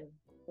reason,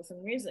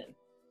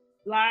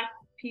 Black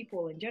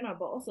people in general,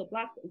 but also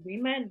Black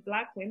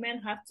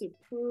women have to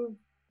prove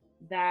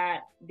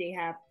that they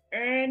have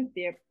earned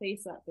their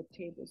place at the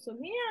table. So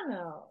me and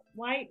a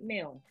white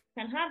male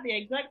can have the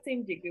exact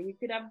same degree. We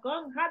could have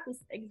had the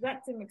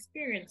exact same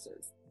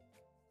experiences.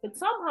 But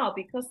somehow,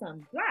 because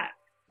I'm Black,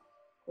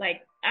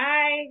 like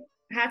I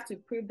have to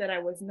prove that I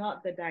was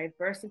not the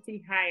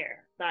diversity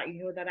hire, that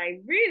that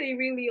I really,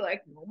 really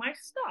like know my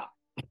stuff.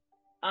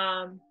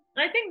 I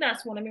think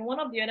that's one. I mean,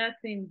 one of the other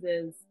things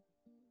is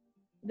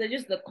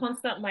the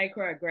constant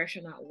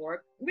microaggression at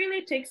work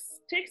really takes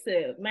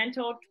a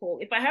mental toll.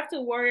 If I have to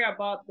worry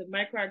about the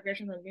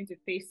microaggression I'm going to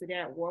face today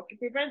at work, it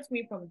prevents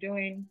me from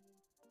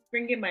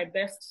bringing my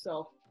best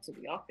self to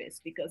the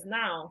office, because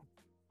now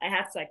I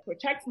have to like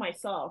protect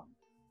myself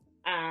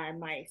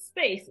and my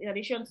space in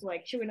addition to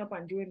like showing up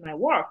and doing my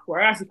work.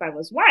 Whereas if I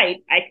was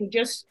white, I could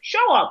just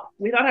show up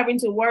without having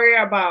to worry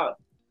about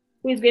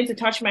who is going to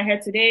touch my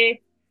head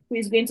today, who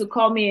is going to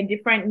call me a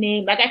different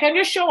name. Like I can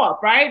just show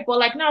up, right? But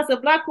like now as a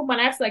Black woman,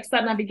 I have to like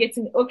start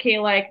navigating, okay,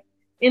 like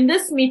in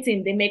this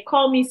meeting, they may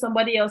call me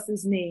somebody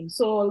else's name.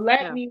 So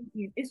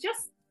it's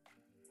just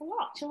a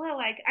lot.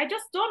 Like I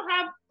just don't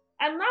have,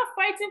 I'm not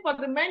fighting for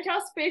the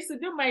mental space to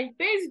do my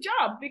base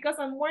job because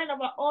I'm worrying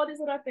about all these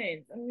other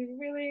things. And we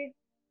really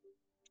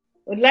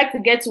would like to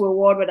get to a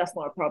world where that's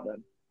not a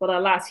problem. But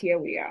alas, here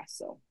we are.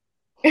 So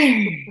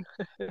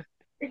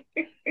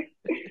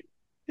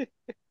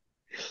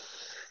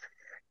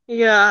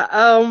Yeah,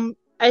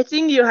 I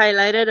think you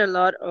highlighted a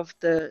lot of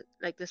the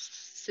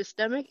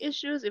systemic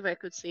issues, if I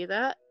could say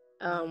that.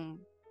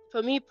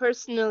 For me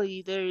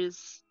personally,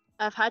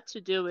 I've had to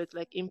deal with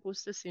like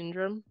imposter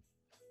syndrome,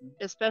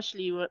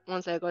 especially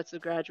once I got to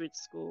graduate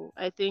school.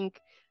 I think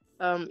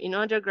in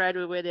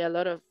undergraduate where there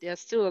are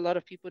still a lot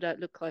of people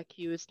that look like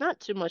you, it's not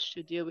too much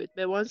to deal with.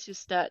 But once you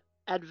start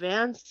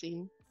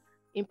advancing,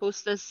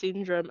 imposter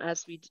syndrome,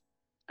 as we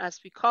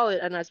call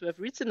it, and as we've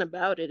written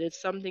about it, it's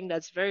something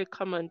that's very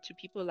common to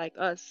people like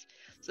us.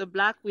 So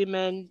Black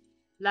women,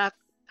 Black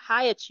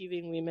high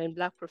achieving women,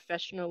 Black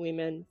professional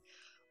women,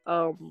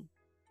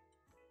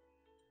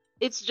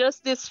 it's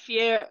just this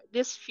fear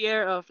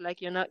of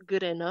like you're not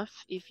good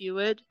enough, if you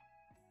would.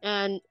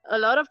 And a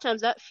lot of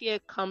times that fear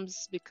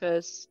comes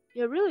because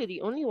you're really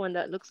the only one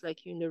that looks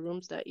like you in the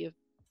rooms that you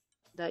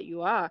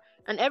are.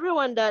 And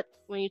everyone that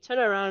when you turn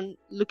around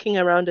looking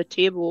around the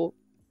table,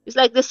 it's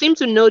like they seem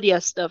to know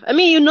their stuff. I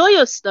mean, you know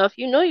your stuff,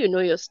 you know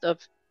your stuff,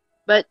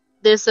 but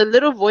there's a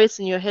little voice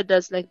in your head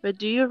that's like, but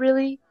do you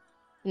really?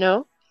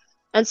 know?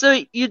 And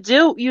so you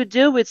deal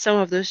with some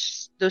of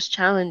those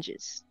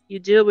challenges. You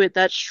deal with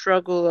that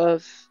struggle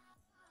of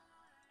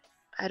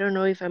I don't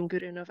know if I'm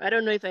good enough. I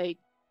don't know if I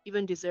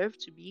even deserve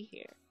to be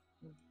here.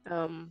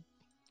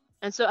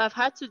 And so I've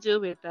had to deal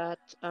with that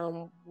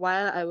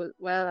while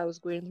I was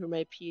going through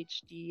my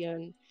PhD,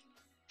 and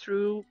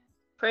through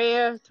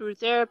prayer, through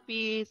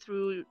therapy,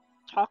 through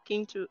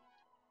talking to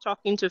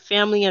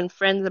family and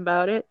friends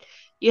about it.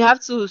 You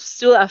have to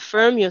still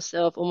affirm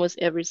yourself almost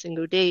every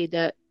single day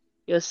that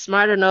you're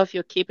smart enough,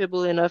 you're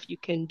capable enough, you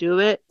can do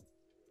it.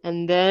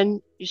 And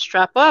then you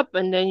strap up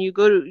and then you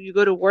go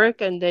to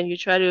work and then you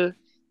try to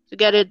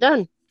get it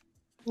done.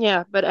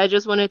 Yeah, but I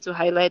just wanted to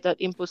highlight that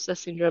imposter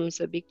syndrome is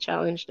a big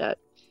challenge that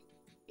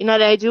in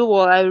an ideal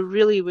world, I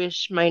really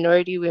wish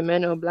minority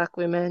women or Black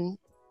women,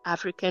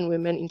 African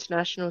women,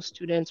 international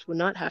students would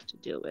not have to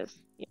deal with.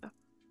 Yeah.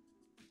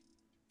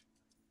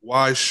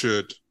 Why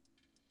should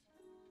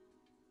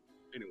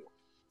anyone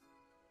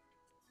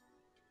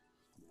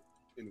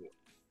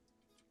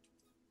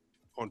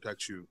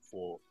contact you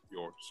for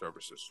your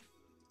services?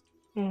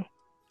 Go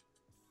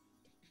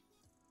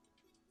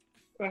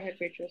ahead,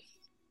 Beatrice.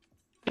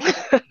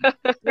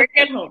 We're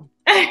at home.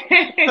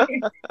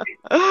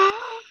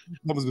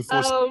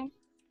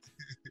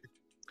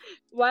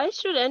 Why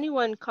should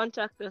anyone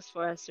contact us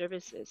for our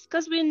services?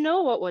 Because we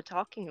know what we're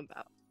talking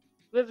about.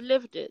 We've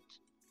lived it,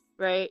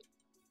 right?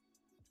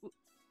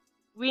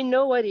 We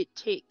know what it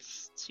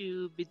takes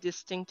to be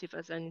distinctive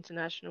as an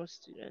international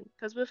student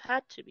because we've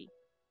had to be.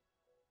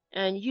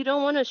 And you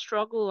don't want to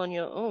struggle on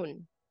your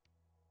own.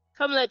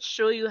 Come, let's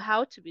show you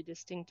how to be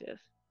distinctive.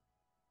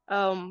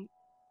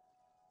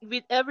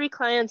 with every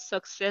client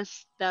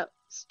success that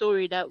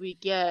story that we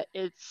get,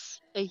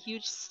 it's a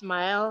huge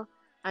smile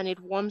and it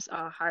warms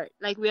our heart.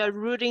 Like we are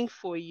rooting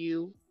for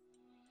you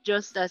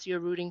just as you're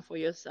rooting for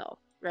yourself,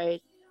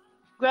 right?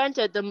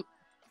 Granted,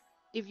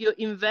 if you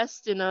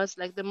invest in us,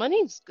 like the money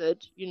is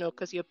good, you know,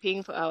 because you're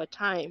paying for our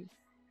time.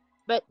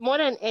 But more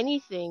than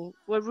anything,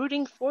 we're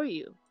rooting for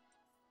you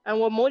and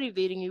we're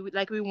motivating you.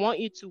 Like we want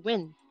you to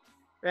win,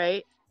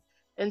 right?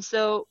 And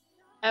so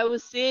I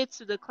would say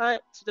to the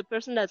client, to the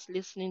person that's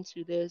listening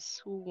to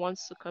this, who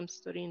wants to come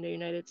study in the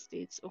United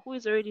States or who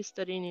is already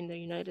studying in the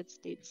United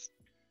States,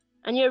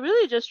 and you're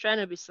really just trying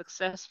to be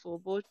successful,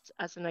 both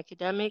as an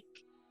academic,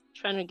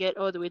 trying to get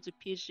all the way to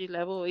PhD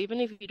level, or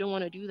even if you don't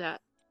want to do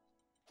that,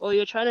 or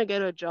you're trying to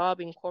get a job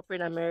in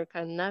corporate America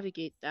and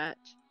navigate that,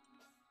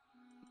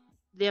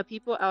 there are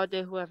people out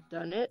there who have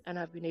done it and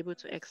have been able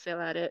to excel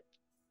at it.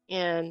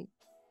 And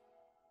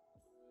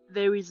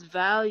there is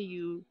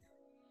value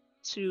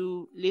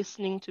to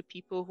listening to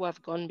people who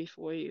have gone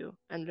before you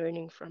and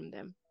learning from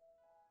them.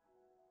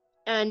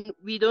 And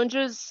we don't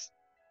just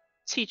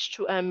teach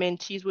to our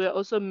mentees, we're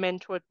also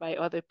mentored by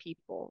other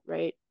people,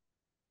 right?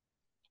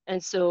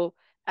 And so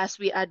as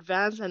we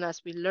advance and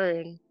as we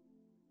learn,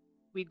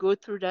 we go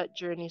through that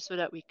journey so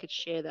that we could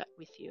share that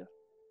with you.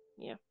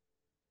 Yeah.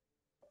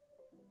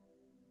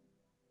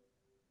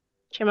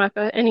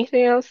 Chimaka,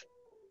 anything else?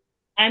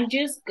 I'm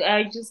just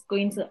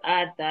going to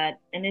add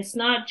that, and it's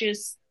not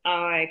just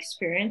our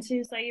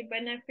experiences that you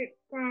benefit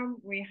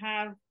from. We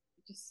have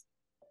just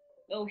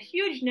a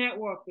huge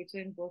network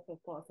between both of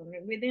us. I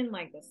mean, within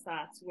like the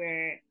SATs,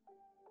 where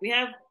we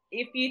have,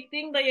 if you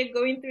think that you're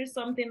going through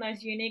something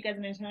that's unique as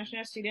an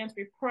international student,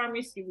 we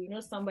promise you, we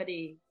know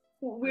somebody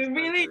we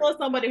really know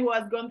somebody who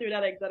has gone through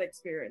that exact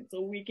experience,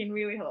 so we can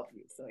really help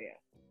you. So yeah,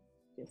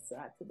 just to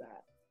add to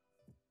that.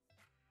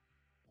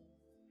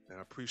 And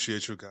I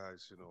appreciate you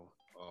guys,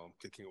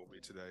 kicking with me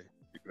today.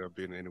 You could have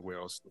been anywhere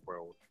else in the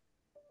world,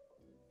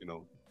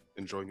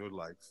 enjoying your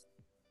life,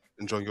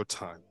 enjoying your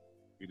time.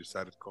 You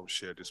decided to come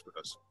share this with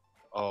us.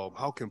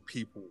 How can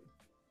people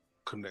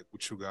connect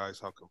with you guys?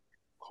 How can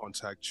people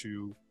contact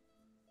you,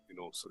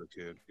 so they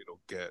can,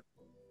 get,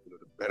 the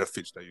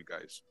benefits that you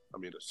guys,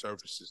 the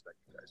services that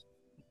you guys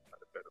have,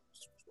 the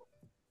benefits as well.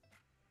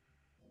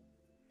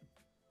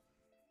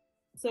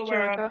 So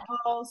we're on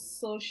all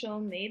social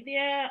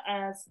media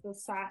as the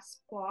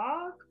SAS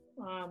blog.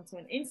 So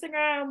on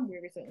Instagram, we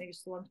recently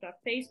just launched our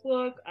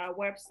Facebook. Our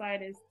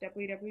website is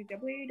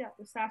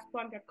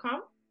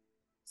www.thesasblog.com.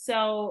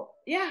 So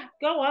yeah,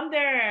 go on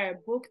there,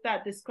 book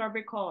that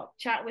discovery call,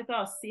 chat with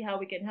us, see how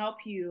we can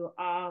help you.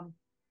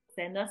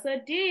 Send us a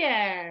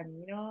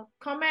DM,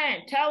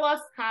 comment, tell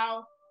us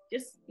how.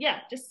 Just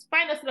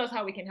find us, tell us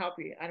how we can help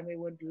you, and we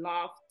would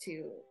love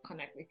to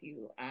connect with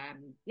you.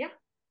 And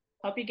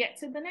help you get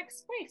to the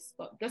next place.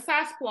 But the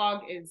SAS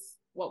blog is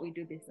what we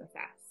do business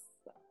as.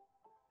 So,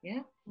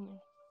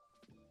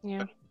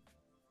 yeah.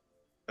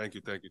 Thank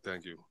you.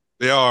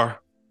 They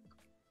are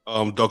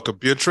Dr.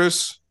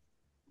 Beatrice,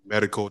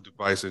 medical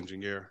device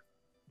engineer,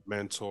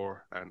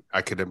 mentor, and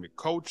academic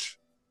coach,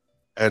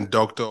 and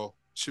Dr.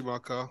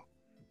 Chimaka.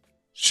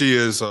 She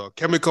is a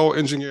chemical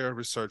engineer,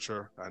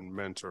 researcher, and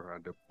mentor,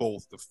 and they're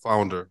both the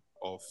founder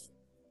of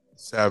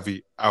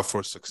Savvy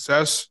Afro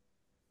Success,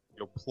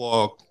 your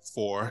plug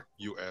for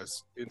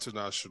U.S.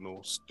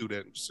 international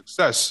student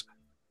success.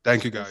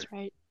 Thank you, guys. That's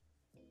right.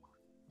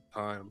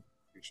 Time.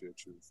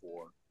 Appreciate you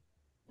for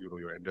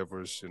your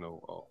endeavors. You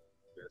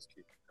guys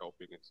keep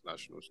helping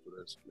international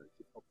students, and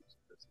keep helping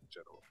students in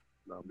general.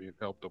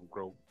 Help them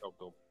grow, help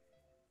them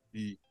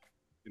be,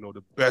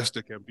 the best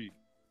they can be.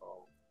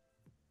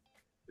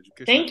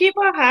 Education. Thank you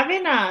for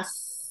having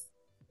us.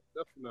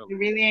 Definitely. We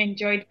really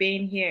enjoyed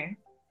being here.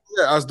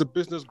 Yeah, as the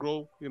business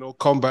grow,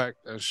 come back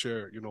and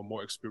share,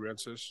 more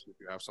experiences. If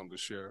you have something to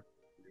share,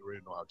 you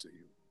already know how to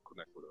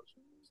connect with us.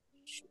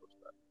 Shoot us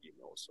that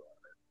email, so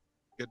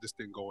get this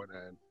thing going,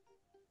 and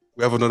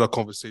we have another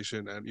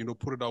conversation, and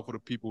put it out for the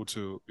people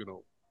to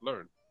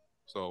learn.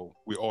 So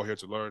we're all here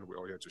to learn. We're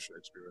all here to share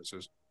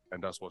experiences,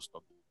 and that's what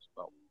stuff is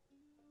about.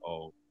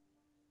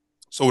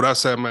 So with that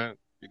said, man,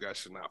 you guys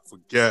should not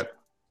forget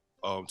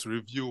to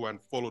review and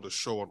follow the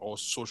show on all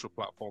social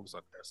platforms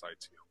at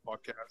SITM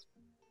Podcast.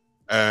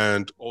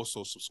 And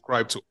also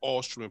subscribe to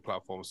all streaming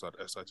platforms at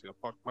SITM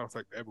Podcast. Matter of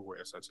fact,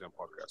 everywhere SITM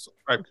Podcast.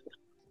 Subscribe to the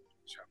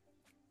channel.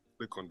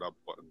 Click on that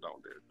button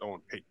down there.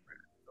 Don't hate,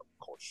 man. Don't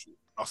cost you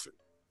nothing.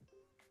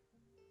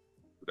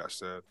 With that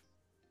said,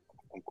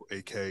 Uncle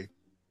AK,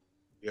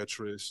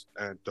 Beatrice,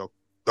 and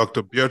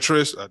Dr.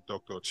 Beatrice and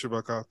Dr.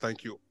 Chimaka,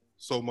 thank you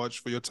so much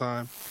for your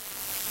time.